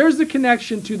majesty. So there's the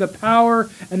connection to the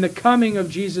power and the coming of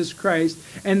Jesus Christ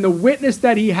and the witness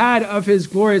that he had of his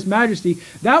glorious majesty.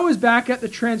 That was back at the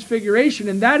Transfiguration,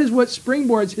 and that is what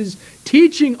springboards his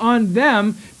teaching on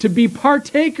them to be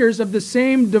partakers of the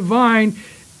same divine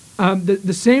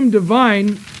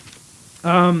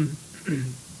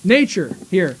nature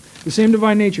here, the same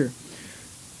divine nature.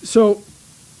 So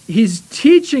he's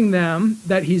teaching them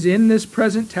that he's in this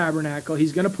present tabernacle.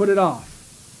 He's going to put it off.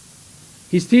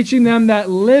 He's teaching them that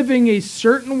living a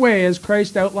certain way, as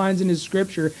Christ outlines in his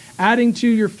scripture, adding to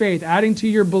your faith, adding to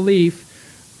your belief,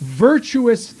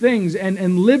 virtuous things,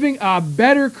 and living a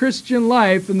better Christian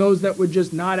life than those that would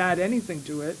just not add anything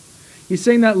to it. He's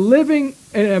saying that living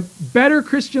a better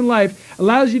Christian life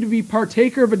allows you to be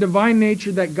partaker of a divine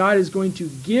nature that God is going to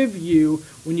give you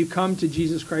when you come to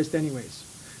Jesus Christ anyways.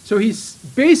 So he's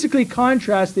basically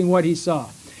contrasting what he saw.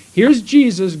 Here's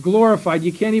Jesus glorified.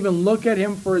 You can't even look at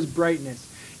him for his brightness.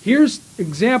 Here's an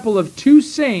example of two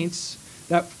saints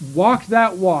that walked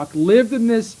that walk, lived in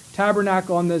this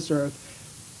tabernacle on this earth,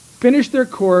 finished their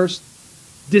course,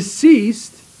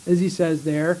 deceased, as he says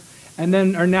there, and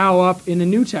then are now up in a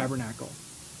new tabernacle.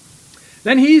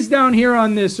 Then he's down here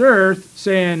on this earth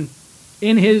saying,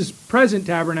 in his present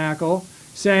tabernacle,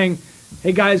 saying,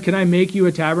 hey guys, can I make you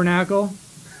a tabernacle?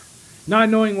 Not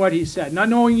knowing what he said, not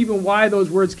knowing even why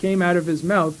those words came out of his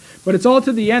mouth, but it's all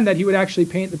to the end that he would actually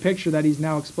paint the picture that he's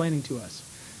now explaining to us.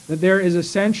 That there is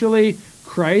essentially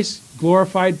Christ,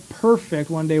 glorified, perfect,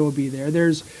 one day will be there.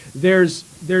 There's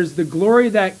the glory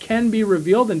that can be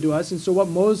revealed unto us, and so what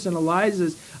Moses and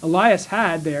Elias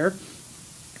had there,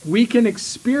 we can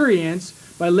experience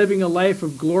by living a life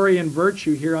of glory and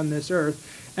virtue here on this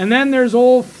earth. And then there's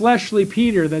old fleshly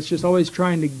Peter that's just always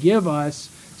trying to give us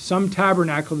some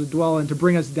tabernacle to dwell in, to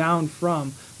bring us down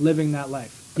from living that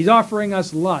life. He's offering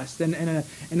us lust and an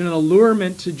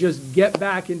allurement to just get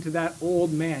back into that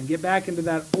old man, get back into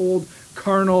that old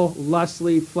carnal,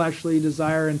 lustly, fleshly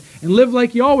desire and live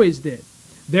like you always did.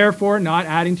 Therefore, not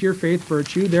adding to your faith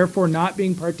virtue, therefore not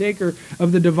being partaker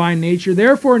of the divine nature,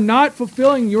 therefore not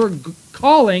fulfilling your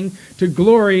calling to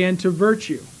glory and to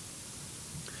virtue.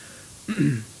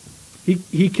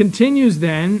 He continues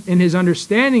then in his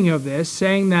understanding of this,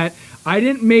 saying that I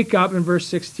didn't make up, in verse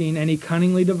 16, any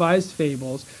cunningly devised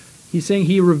fables. He's saying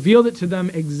he revealed it to them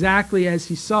exactly as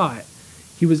he saw it.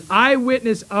 He was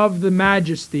eyewitness of the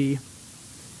majesty,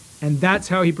 and that's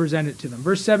how he presented it to them.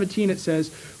 Verse 17, it says,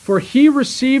 "For he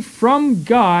received from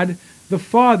God the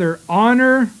Father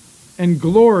honor and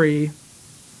glory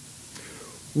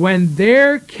when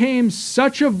there came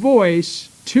such a voice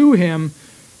to him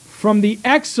from the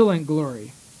excellent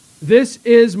glory. This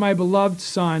is my beloved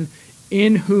Son,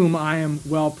 in whom I am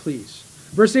well pleased."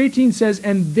 Verse 18 says,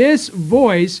 "And this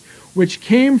voice which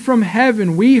came from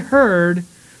heaven we heard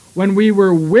when we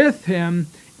were with him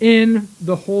in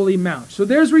the holy mount." So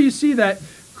there's where you see that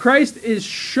Christ is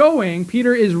showing,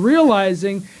 Peter is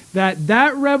realizing that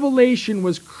revelation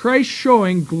was Christ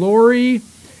showing glory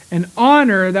and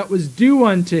honor that was due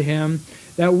unto him,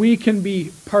 that we can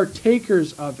be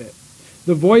partakers of it.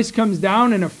 The voice comes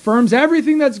down and affirms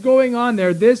everything that's going on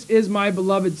there. This is my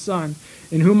beloved Son,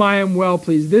 in whom I am well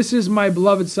pleased. This is my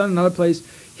beloved Son. Another place,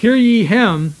 hear ye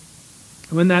him.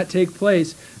 When that takes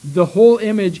place, the whole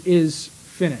image is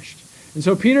finished. And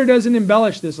so Peter doesn't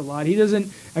embellish this a lot. He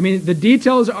doesn't, the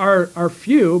details are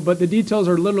few, but the details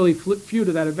are literally few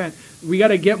to that event. We got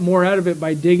to get more out of it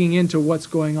by digging into what's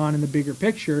going on in the bigger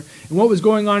picture. And what was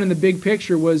going on in the big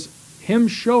picture was him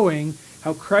showing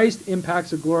how Christ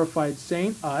impacts a glorified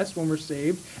saint, us, when we're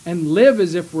saved, and live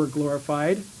as if we're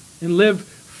glorified, and live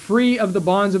free of the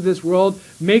bonds of this world,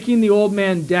 making the old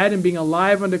man dead and being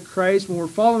alive unto Christ. When we're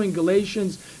following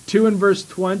Galatians 2 and verse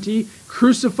 20,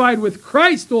 crucified with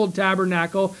Christ, old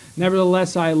tabernacle,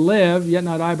 nevertheless I live, yet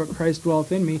not I, but Christ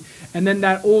dwelleth in me. And then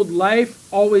that old life,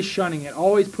 always shunning it,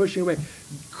 always pushing away.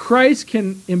 Christ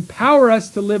can empower us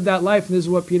to live that life, and this is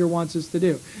what Peter wants us to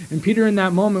do. And Peter in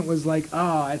that moment was like,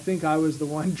 I think I was the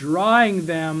one drawing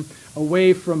them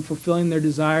away from fulfilling their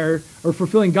desire, or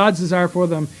fulfilling God's desire for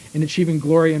them in achieving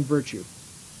glory and virtue.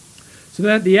 So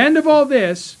that at the end of all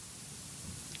this,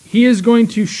 he is going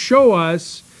to show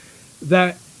us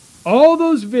that all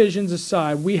those visions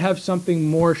aside, we have something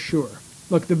more sure.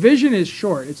 Look, the vision is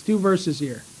short. It's 2 verses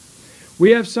here.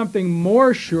 We have something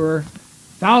more sure,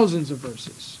 thousands of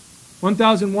verses,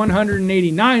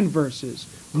 1,189 verses.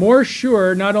 More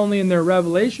sure not only in their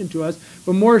revelation to us,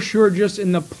 but more sure just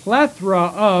in the plethora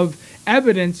of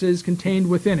evidences contained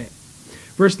within it.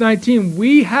 Verse 19,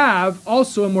 "We have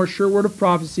also a more sure word of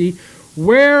prophecy,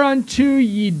 whereunto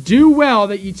ye do well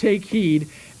that ye take heed,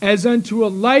 as unto a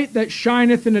light that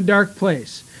shineth in a dark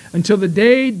place, until the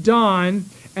day dawn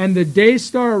and the day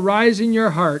star arise in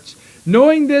your hearts,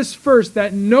 knowing this first,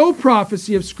 that no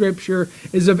prophecy of Scripture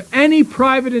is of any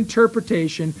private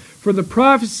interpretation, for the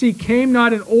prophecy came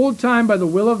not in old time by the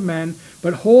will of men,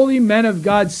 but holy men of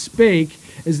God spake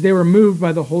as they were moved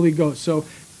by the Holy Ghost." So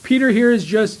Peter here is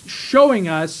just showing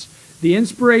us the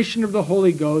inspiration of the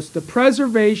Holy Ghost, the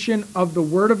preservation of the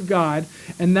Word of God,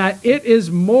 and that it is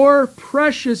more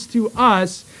precious to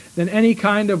us than any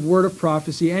kind of word of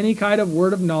prophecy, any kind of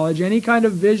word of knowledge, any kind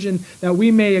of vision that we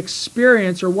may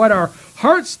experience, or what our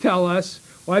hearts tell us.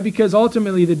 Why? Because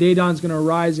ultimately the day dawn is going to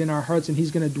arise in our hearts, and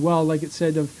he's going to dwell, like it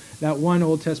said of that one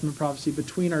Old Testament prophecy,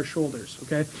 between our shoulders.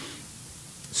 Okay?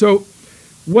 So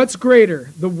what's greater?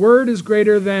 The Word is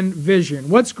greater than vision.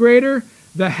 What's greater?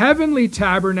 The heavenly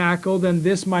tabernacle than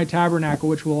this my tabernacle,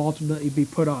 which will ultimately be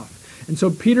put off. And so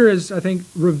Peter is, I think,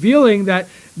 revealing that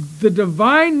the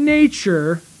divine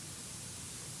nature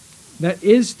that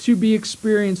is to be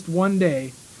experienced one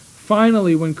day,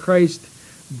 finally when Christ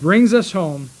brings us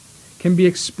home, can be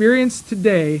experienced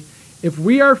today if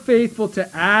we are faithful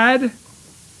to add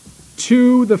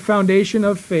to the foundation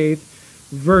of faith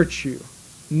virtue,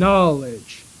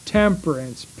 knowledge,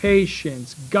 temperance,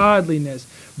 patience, godliness,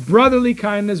 brotherly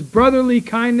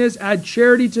kindness, add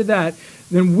charity to that,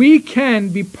 then we can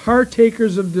be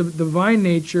partakers of the divine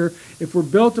nature if we're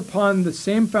built upon the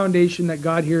same foundation that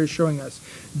God here is showing us.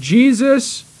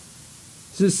 Jesus'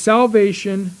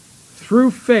 salvation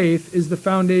through faith is the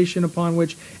foundation upon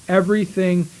which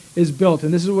everything is built.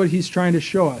 And this is what he's trying to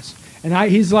show us. And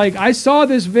he's like, I saw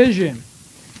this vision.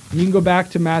 You can go back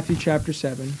to Matthew chapter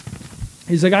 7.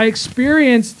 He's like, I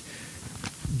experienced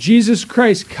Jesus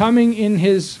Christ coming in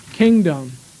his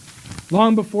kingdom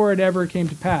long before it ever came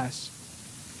to pass.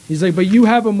 He's like, but you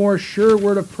have a more sure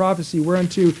word of prophecy,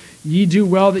 whereunto ye do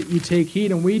well that ye take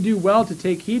heed. And we do well to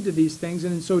take heed to these things,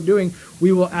 and in so doing,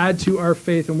 we will add to our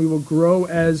faith and we will grow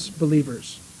as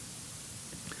believers.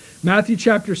 Matthew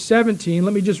chapter 17,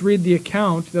 let me just read the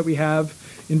account that we have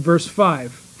in verse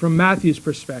 5 from Matthew's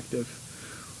perspective.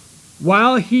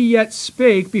 While he yet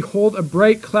spake, behold, a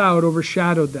bright cloud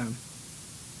overshadowed them.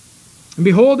 And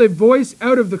behold, a voice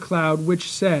out of the cloud which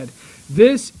said,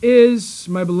 This is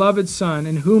my beloved Son,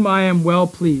 in whom I am well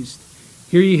pleased.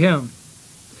 Hear ye him.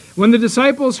 When the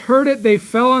disciples heard it, they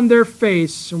fell on their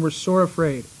face and were sore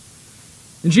afraid.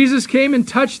 And Jesus came and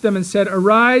touched them and said,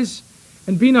 "Arise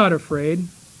and be not afraid."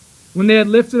 When they had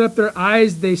lifted up their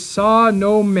eyes, they saw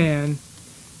no man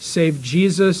save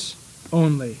Jesus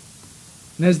only.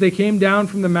 And as they came down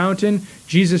from the mountain,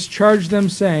 Jesus charged them,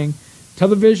 saying, "Tell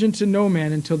the vision to no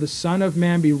man until the Son of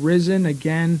Man be risen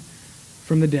again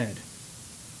from the dead."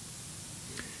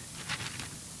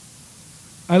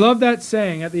 I love that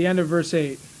saying at the end of verse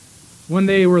 8. When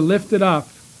they were lifted up,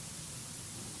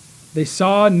 they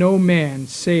saw no man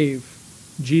save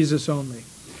Jesus only.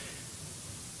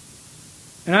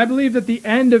 And I believe that the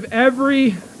end of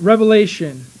every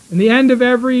revelation, and the end of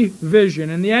every vision,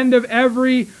 and the end of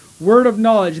every word of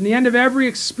knowledge, and the end of every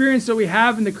experience that we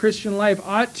have in the Christian life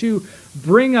ought to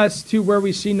bring us to where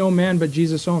we see no man but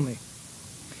Jesus only.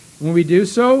 And when we do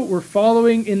so, we're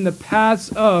following in the paths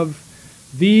of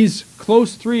these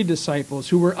close three disciples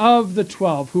who were of the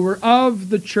 12, who were of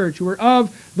the church, who were of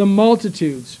the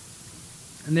multitudes.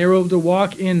 And they were able to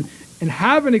walk in and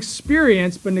have an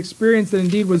experience, but an experience that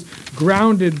indeed was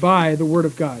grounded by the Word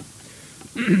of God.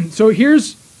 So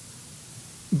here's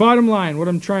bottom line, what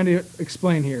I'm trying to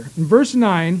explain here. In verse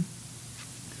 9,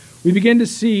 we begin to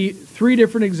see three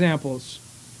different examples.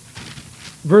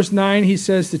 Verse 9, he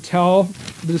says to tell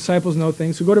the disciples no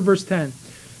things. So go to verse 10.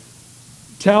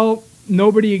 Tell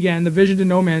nobody again, the vision to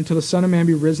no man, until the Son of Man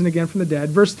be risen again from the dead.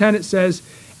 Verse 10, it says,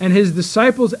 "And his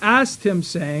disciples asked him,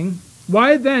 saying,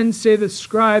 Why then say the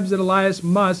scribes that Elias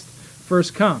must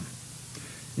first come?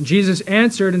 And Jesus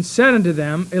answered and said unto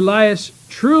them, Elias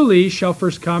truly shall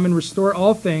first come and restore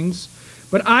all things.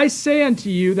 But I say unto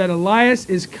you that Elias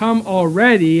is come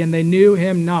already, and they knew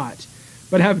him not,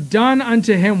 but have done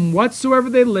unto him whatsoever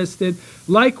they listed.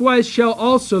 Likewise shall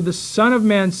also the Son of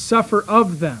Man suffer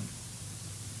of them.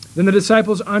 Then the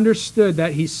disciples understood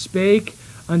that he spake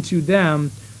unto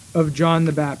them of John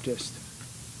the Baptist."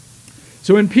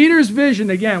 So in Peter's vision,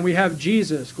 again, we have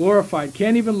Jesus glorified,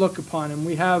 can't even look upon him.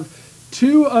 We have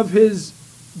two of his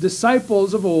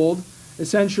disciples of old,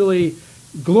 essentially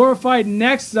glorified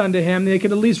next unto him. They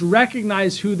could at least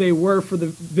recognize who they were for the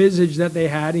visage that they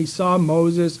had. He saw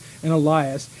Moses and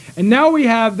Elias. And now we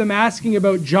have them asking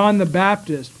about John the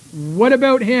Baptist. What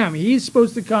about him? He's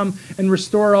supposed to come and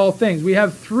restore all things. We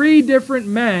have three different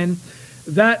men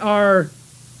that are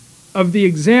of the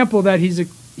example that he's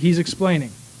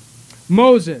explaining.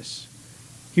 Moses,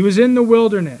 he was in the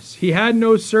wilderness. He had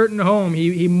no certain home.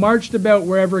 He marched about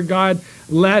wherever God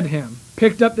led him.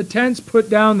 Picked up the tents, put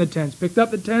down the tents. Picked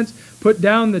up the tents, put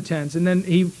down the tents. And then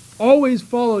he always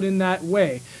followed in that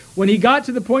way. When he got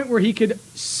to the point where he could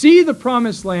see the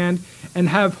promised land and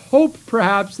have hope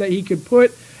perhaps that he could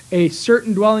put a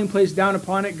certain dwelling place down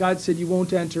upon it, God said, "You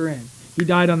won't enter in." He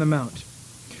died on the mount.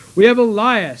 We have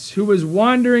Elias, who was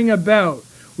wandering about,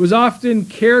 was often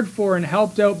cared for and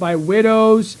helped out by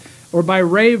widows or by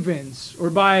ravens or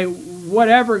by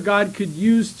whatever God could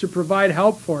use to provide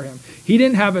help for him. He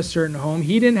didn't have a certain home.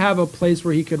 He didn't have a place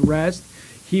where he could rest.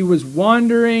 He was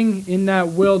wandering in that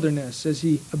wilderness as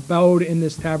he abode in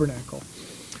this tabernacle.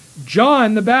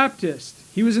 John the Baptist,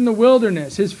 he was in the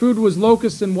wilderness. His food was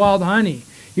locusts and wild honey.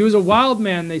 He was a wild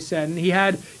man, they said, and he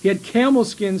had camel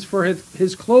skins for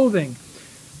his clothing.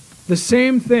 The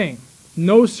same thing.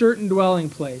 No certain dwelling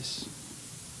place.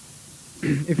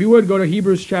 If you would, go to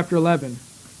Hebrews chapter 11.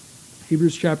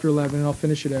 Hebrews chapter 11, and I'll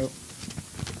finish it out.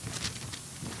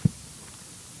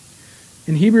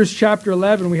 In Hebrews chapter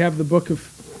 11, we have the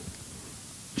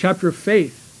chapter of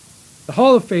faith. The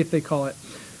hall of faith, they call it.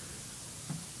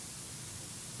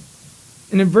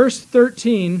 And in verse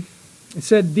 13, it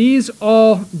said, "These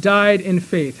all died in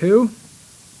faith." Who?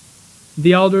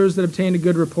 The elders that obtained a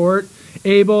good report.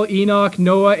 Abel, Enoch,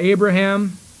 Noah,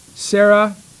 Abraham,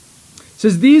 Sarah. It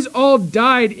says, "These all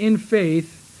died in faith,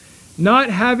 not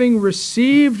having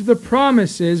received the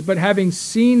promises, but having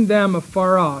seen them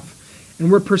afar off, and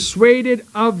were persuaded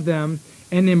of them,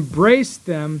 and embraced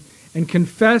them, and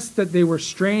confessed that they were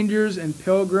strangers and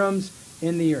pilgrims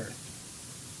in the earth."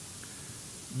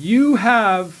 You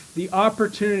have the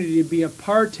opportunity to be a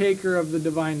partaker of the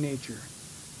divine nature.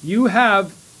 You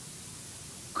have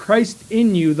Christ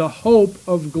in you, the hope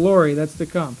of glory that's to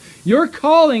come. Your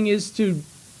calling is to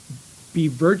be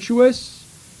virtuous,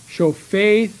 show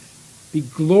faith, be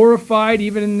glorified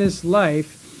even in this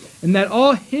life, and that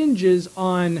all hinges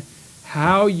on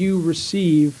how you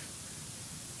receive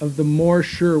of the more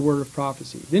sure word of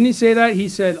prophecy. Didn't he say that? He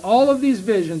said, all of these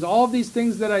visions, all of these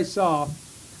things that I saw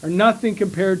are nothing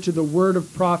compared to the word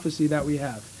of prophecy that we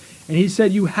have. And he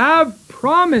said, you have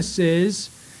promises,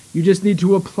 you just need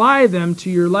to apply them to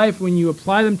your life. When you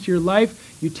apply them to your life,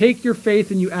 you take your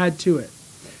faith and you add to it.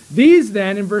 These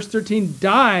then, in verse 13,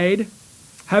 died,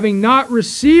 having not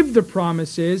received the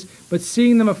promises, but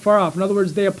seeing them afar off. In other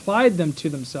words, they applied them to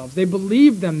themselves. They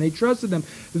believed them. They trusted them.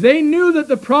 They knew that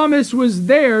the promise was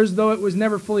theirs, though it was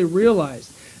never fully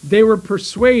realized. They were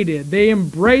persuaded. They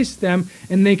embraced them,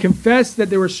 and they confessed that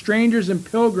they were strangers and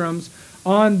pilgrims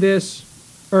on this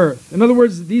earth. In other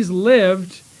words, these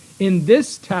lived in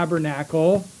this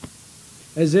tabernacle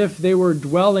as if they were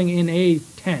dwelling in a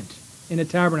tent, in a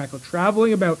tabernacle,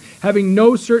 traveling about, having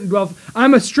no certain dwelling.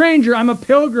 I'm a stranger, I'm a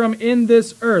pilgrim in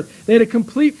this earth. They had a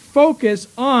complete focus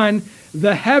on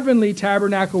the heavenly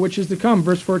tabernacle which is to come.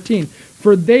 Verse 14,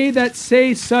 for they that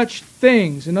say such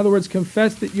things, in other words,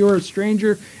 confess that you're a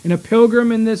stranger and a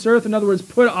pilgrim in this earth, in other words,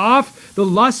 put off the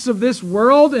lusts of this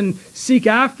world and seek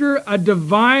after a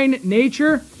divine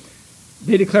nature,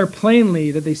 they declare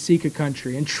plainly that they seek a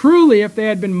country. And truly, if they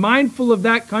had been mindful of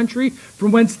that country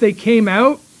from whence they came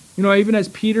out, even as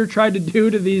Peter tried to do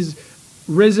to these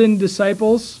risen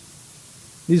disciples,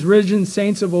 these risen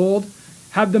saints of old,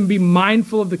 have them be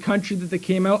mindful of the country that they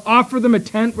came out, offer them a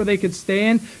tent where they could stay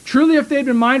in. Truly, if they had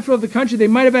been mindful of the country, they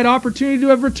might have had opportunity to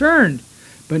have returned.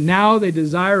 But now they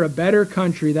desire a better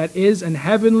country, that is an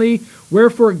heavenly.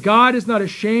 Wherefore God is not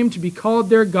ashamed to be called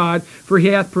their God, for he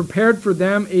hath prepared for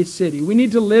them a city. We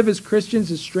need to live as Christians,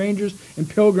 as strangers and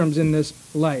pilgrims in this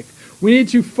life. We need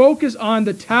to focus on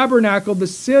the tabernacle, the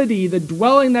city, the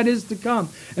dwelling that is to come,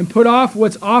 and put off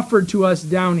what's offered to us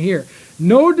down here.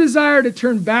 No desire to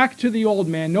turn back to the old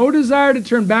man, no desire to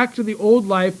turn back to the old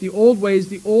life, the old ways,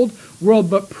 the old world,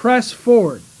 but press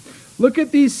forward. Look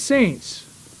at these saints.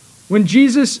 When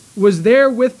Jesus was there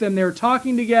with them, they were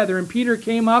talking together, and Peter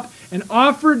came up and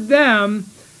offered them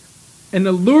and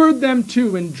allured them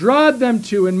to and drawed them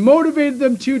to and motivated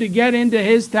them to get into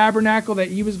his tabernacle that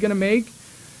he was going to make.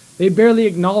 They barely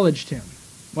acknowledged him.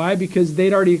 Why? Because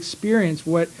they'd already experienced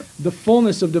what the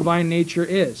fullness of divine nature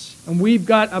is. And we've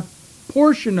got a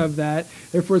portion of that.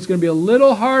 Therefore, it's going to be a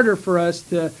little harder for us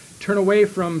to turn away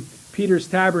from Peter's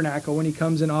tabernacle when he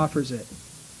comes and offers it.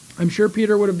 I'm sure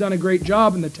Peter would have done a great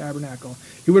job in the tabernacle.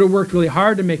 He would have worked really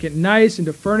hard to make it nice and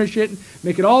to furnish it, and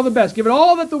make it all the best. Give it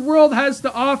all that the world has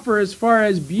to offer as far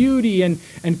as beauty and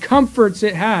comforts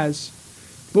it has.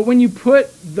 But when you put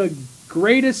the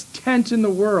greatest tent in the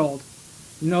world,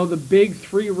 the big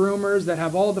 3-roomers that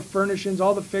have all the furnishings,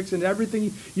 all the fixings,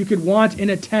 everything you could want in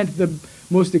a tent, the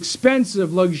most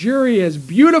expensive, luxurious,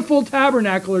 beautiful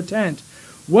tabernacle or tent.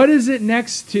 What is it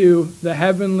next to the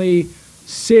heavenly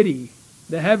city,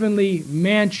 the heavenly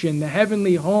mansion, the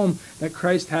heavenly home that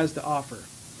Christ has to offer?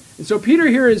 And so Peter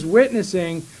here is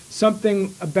witnessing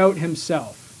something about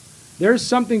himself. There's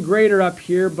something greater up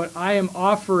here, but I am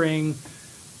offering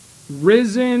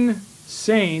risen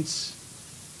saints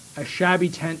a shabby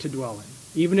tent to dwell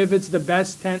in. Even if it's the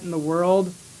best tent in the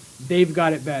world, they've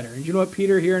got it better. And you know what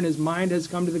Peter here in his mind has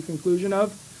come to the conclusion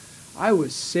of? I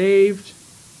was saved.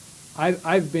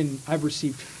 I've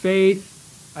received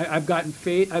faith. I've gotten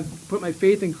faith. I've put my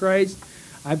faith in Christ.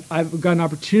 I've got an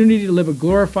opportunity to live a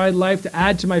glorified life, to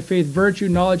add to my faith virtue,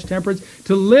 knowledge, temperance,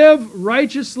 to live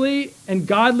righteously and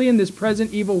godly in this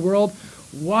present evil world.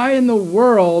 Why in the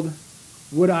world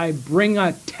would I bring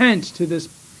a tent to this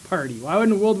party? Why in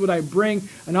the world would I bring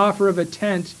an offer of a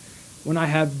tent when I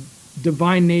have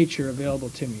divine nature available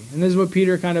to me? And this is what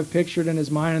Peter kind of pictured in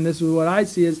his mind, and this is what I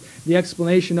see as the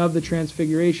explanation of the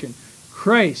transfiguration.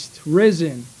 Christ,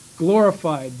 risen,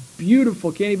 glorified,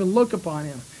 beautiful, can't even look upon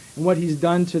him, and what he's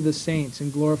done to the saints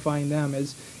and glorifying them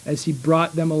as he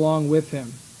brought them along with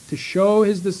him to show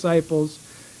his disciples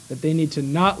that they need to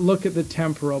not look at the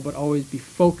temporal, but always be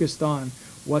focused on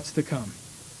what's to come.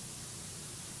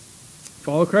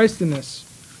 Follow Christ in this.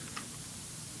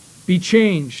 Be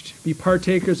changed. Be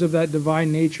partakers of that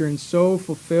divine nature and so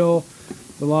fulfill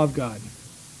the law of God.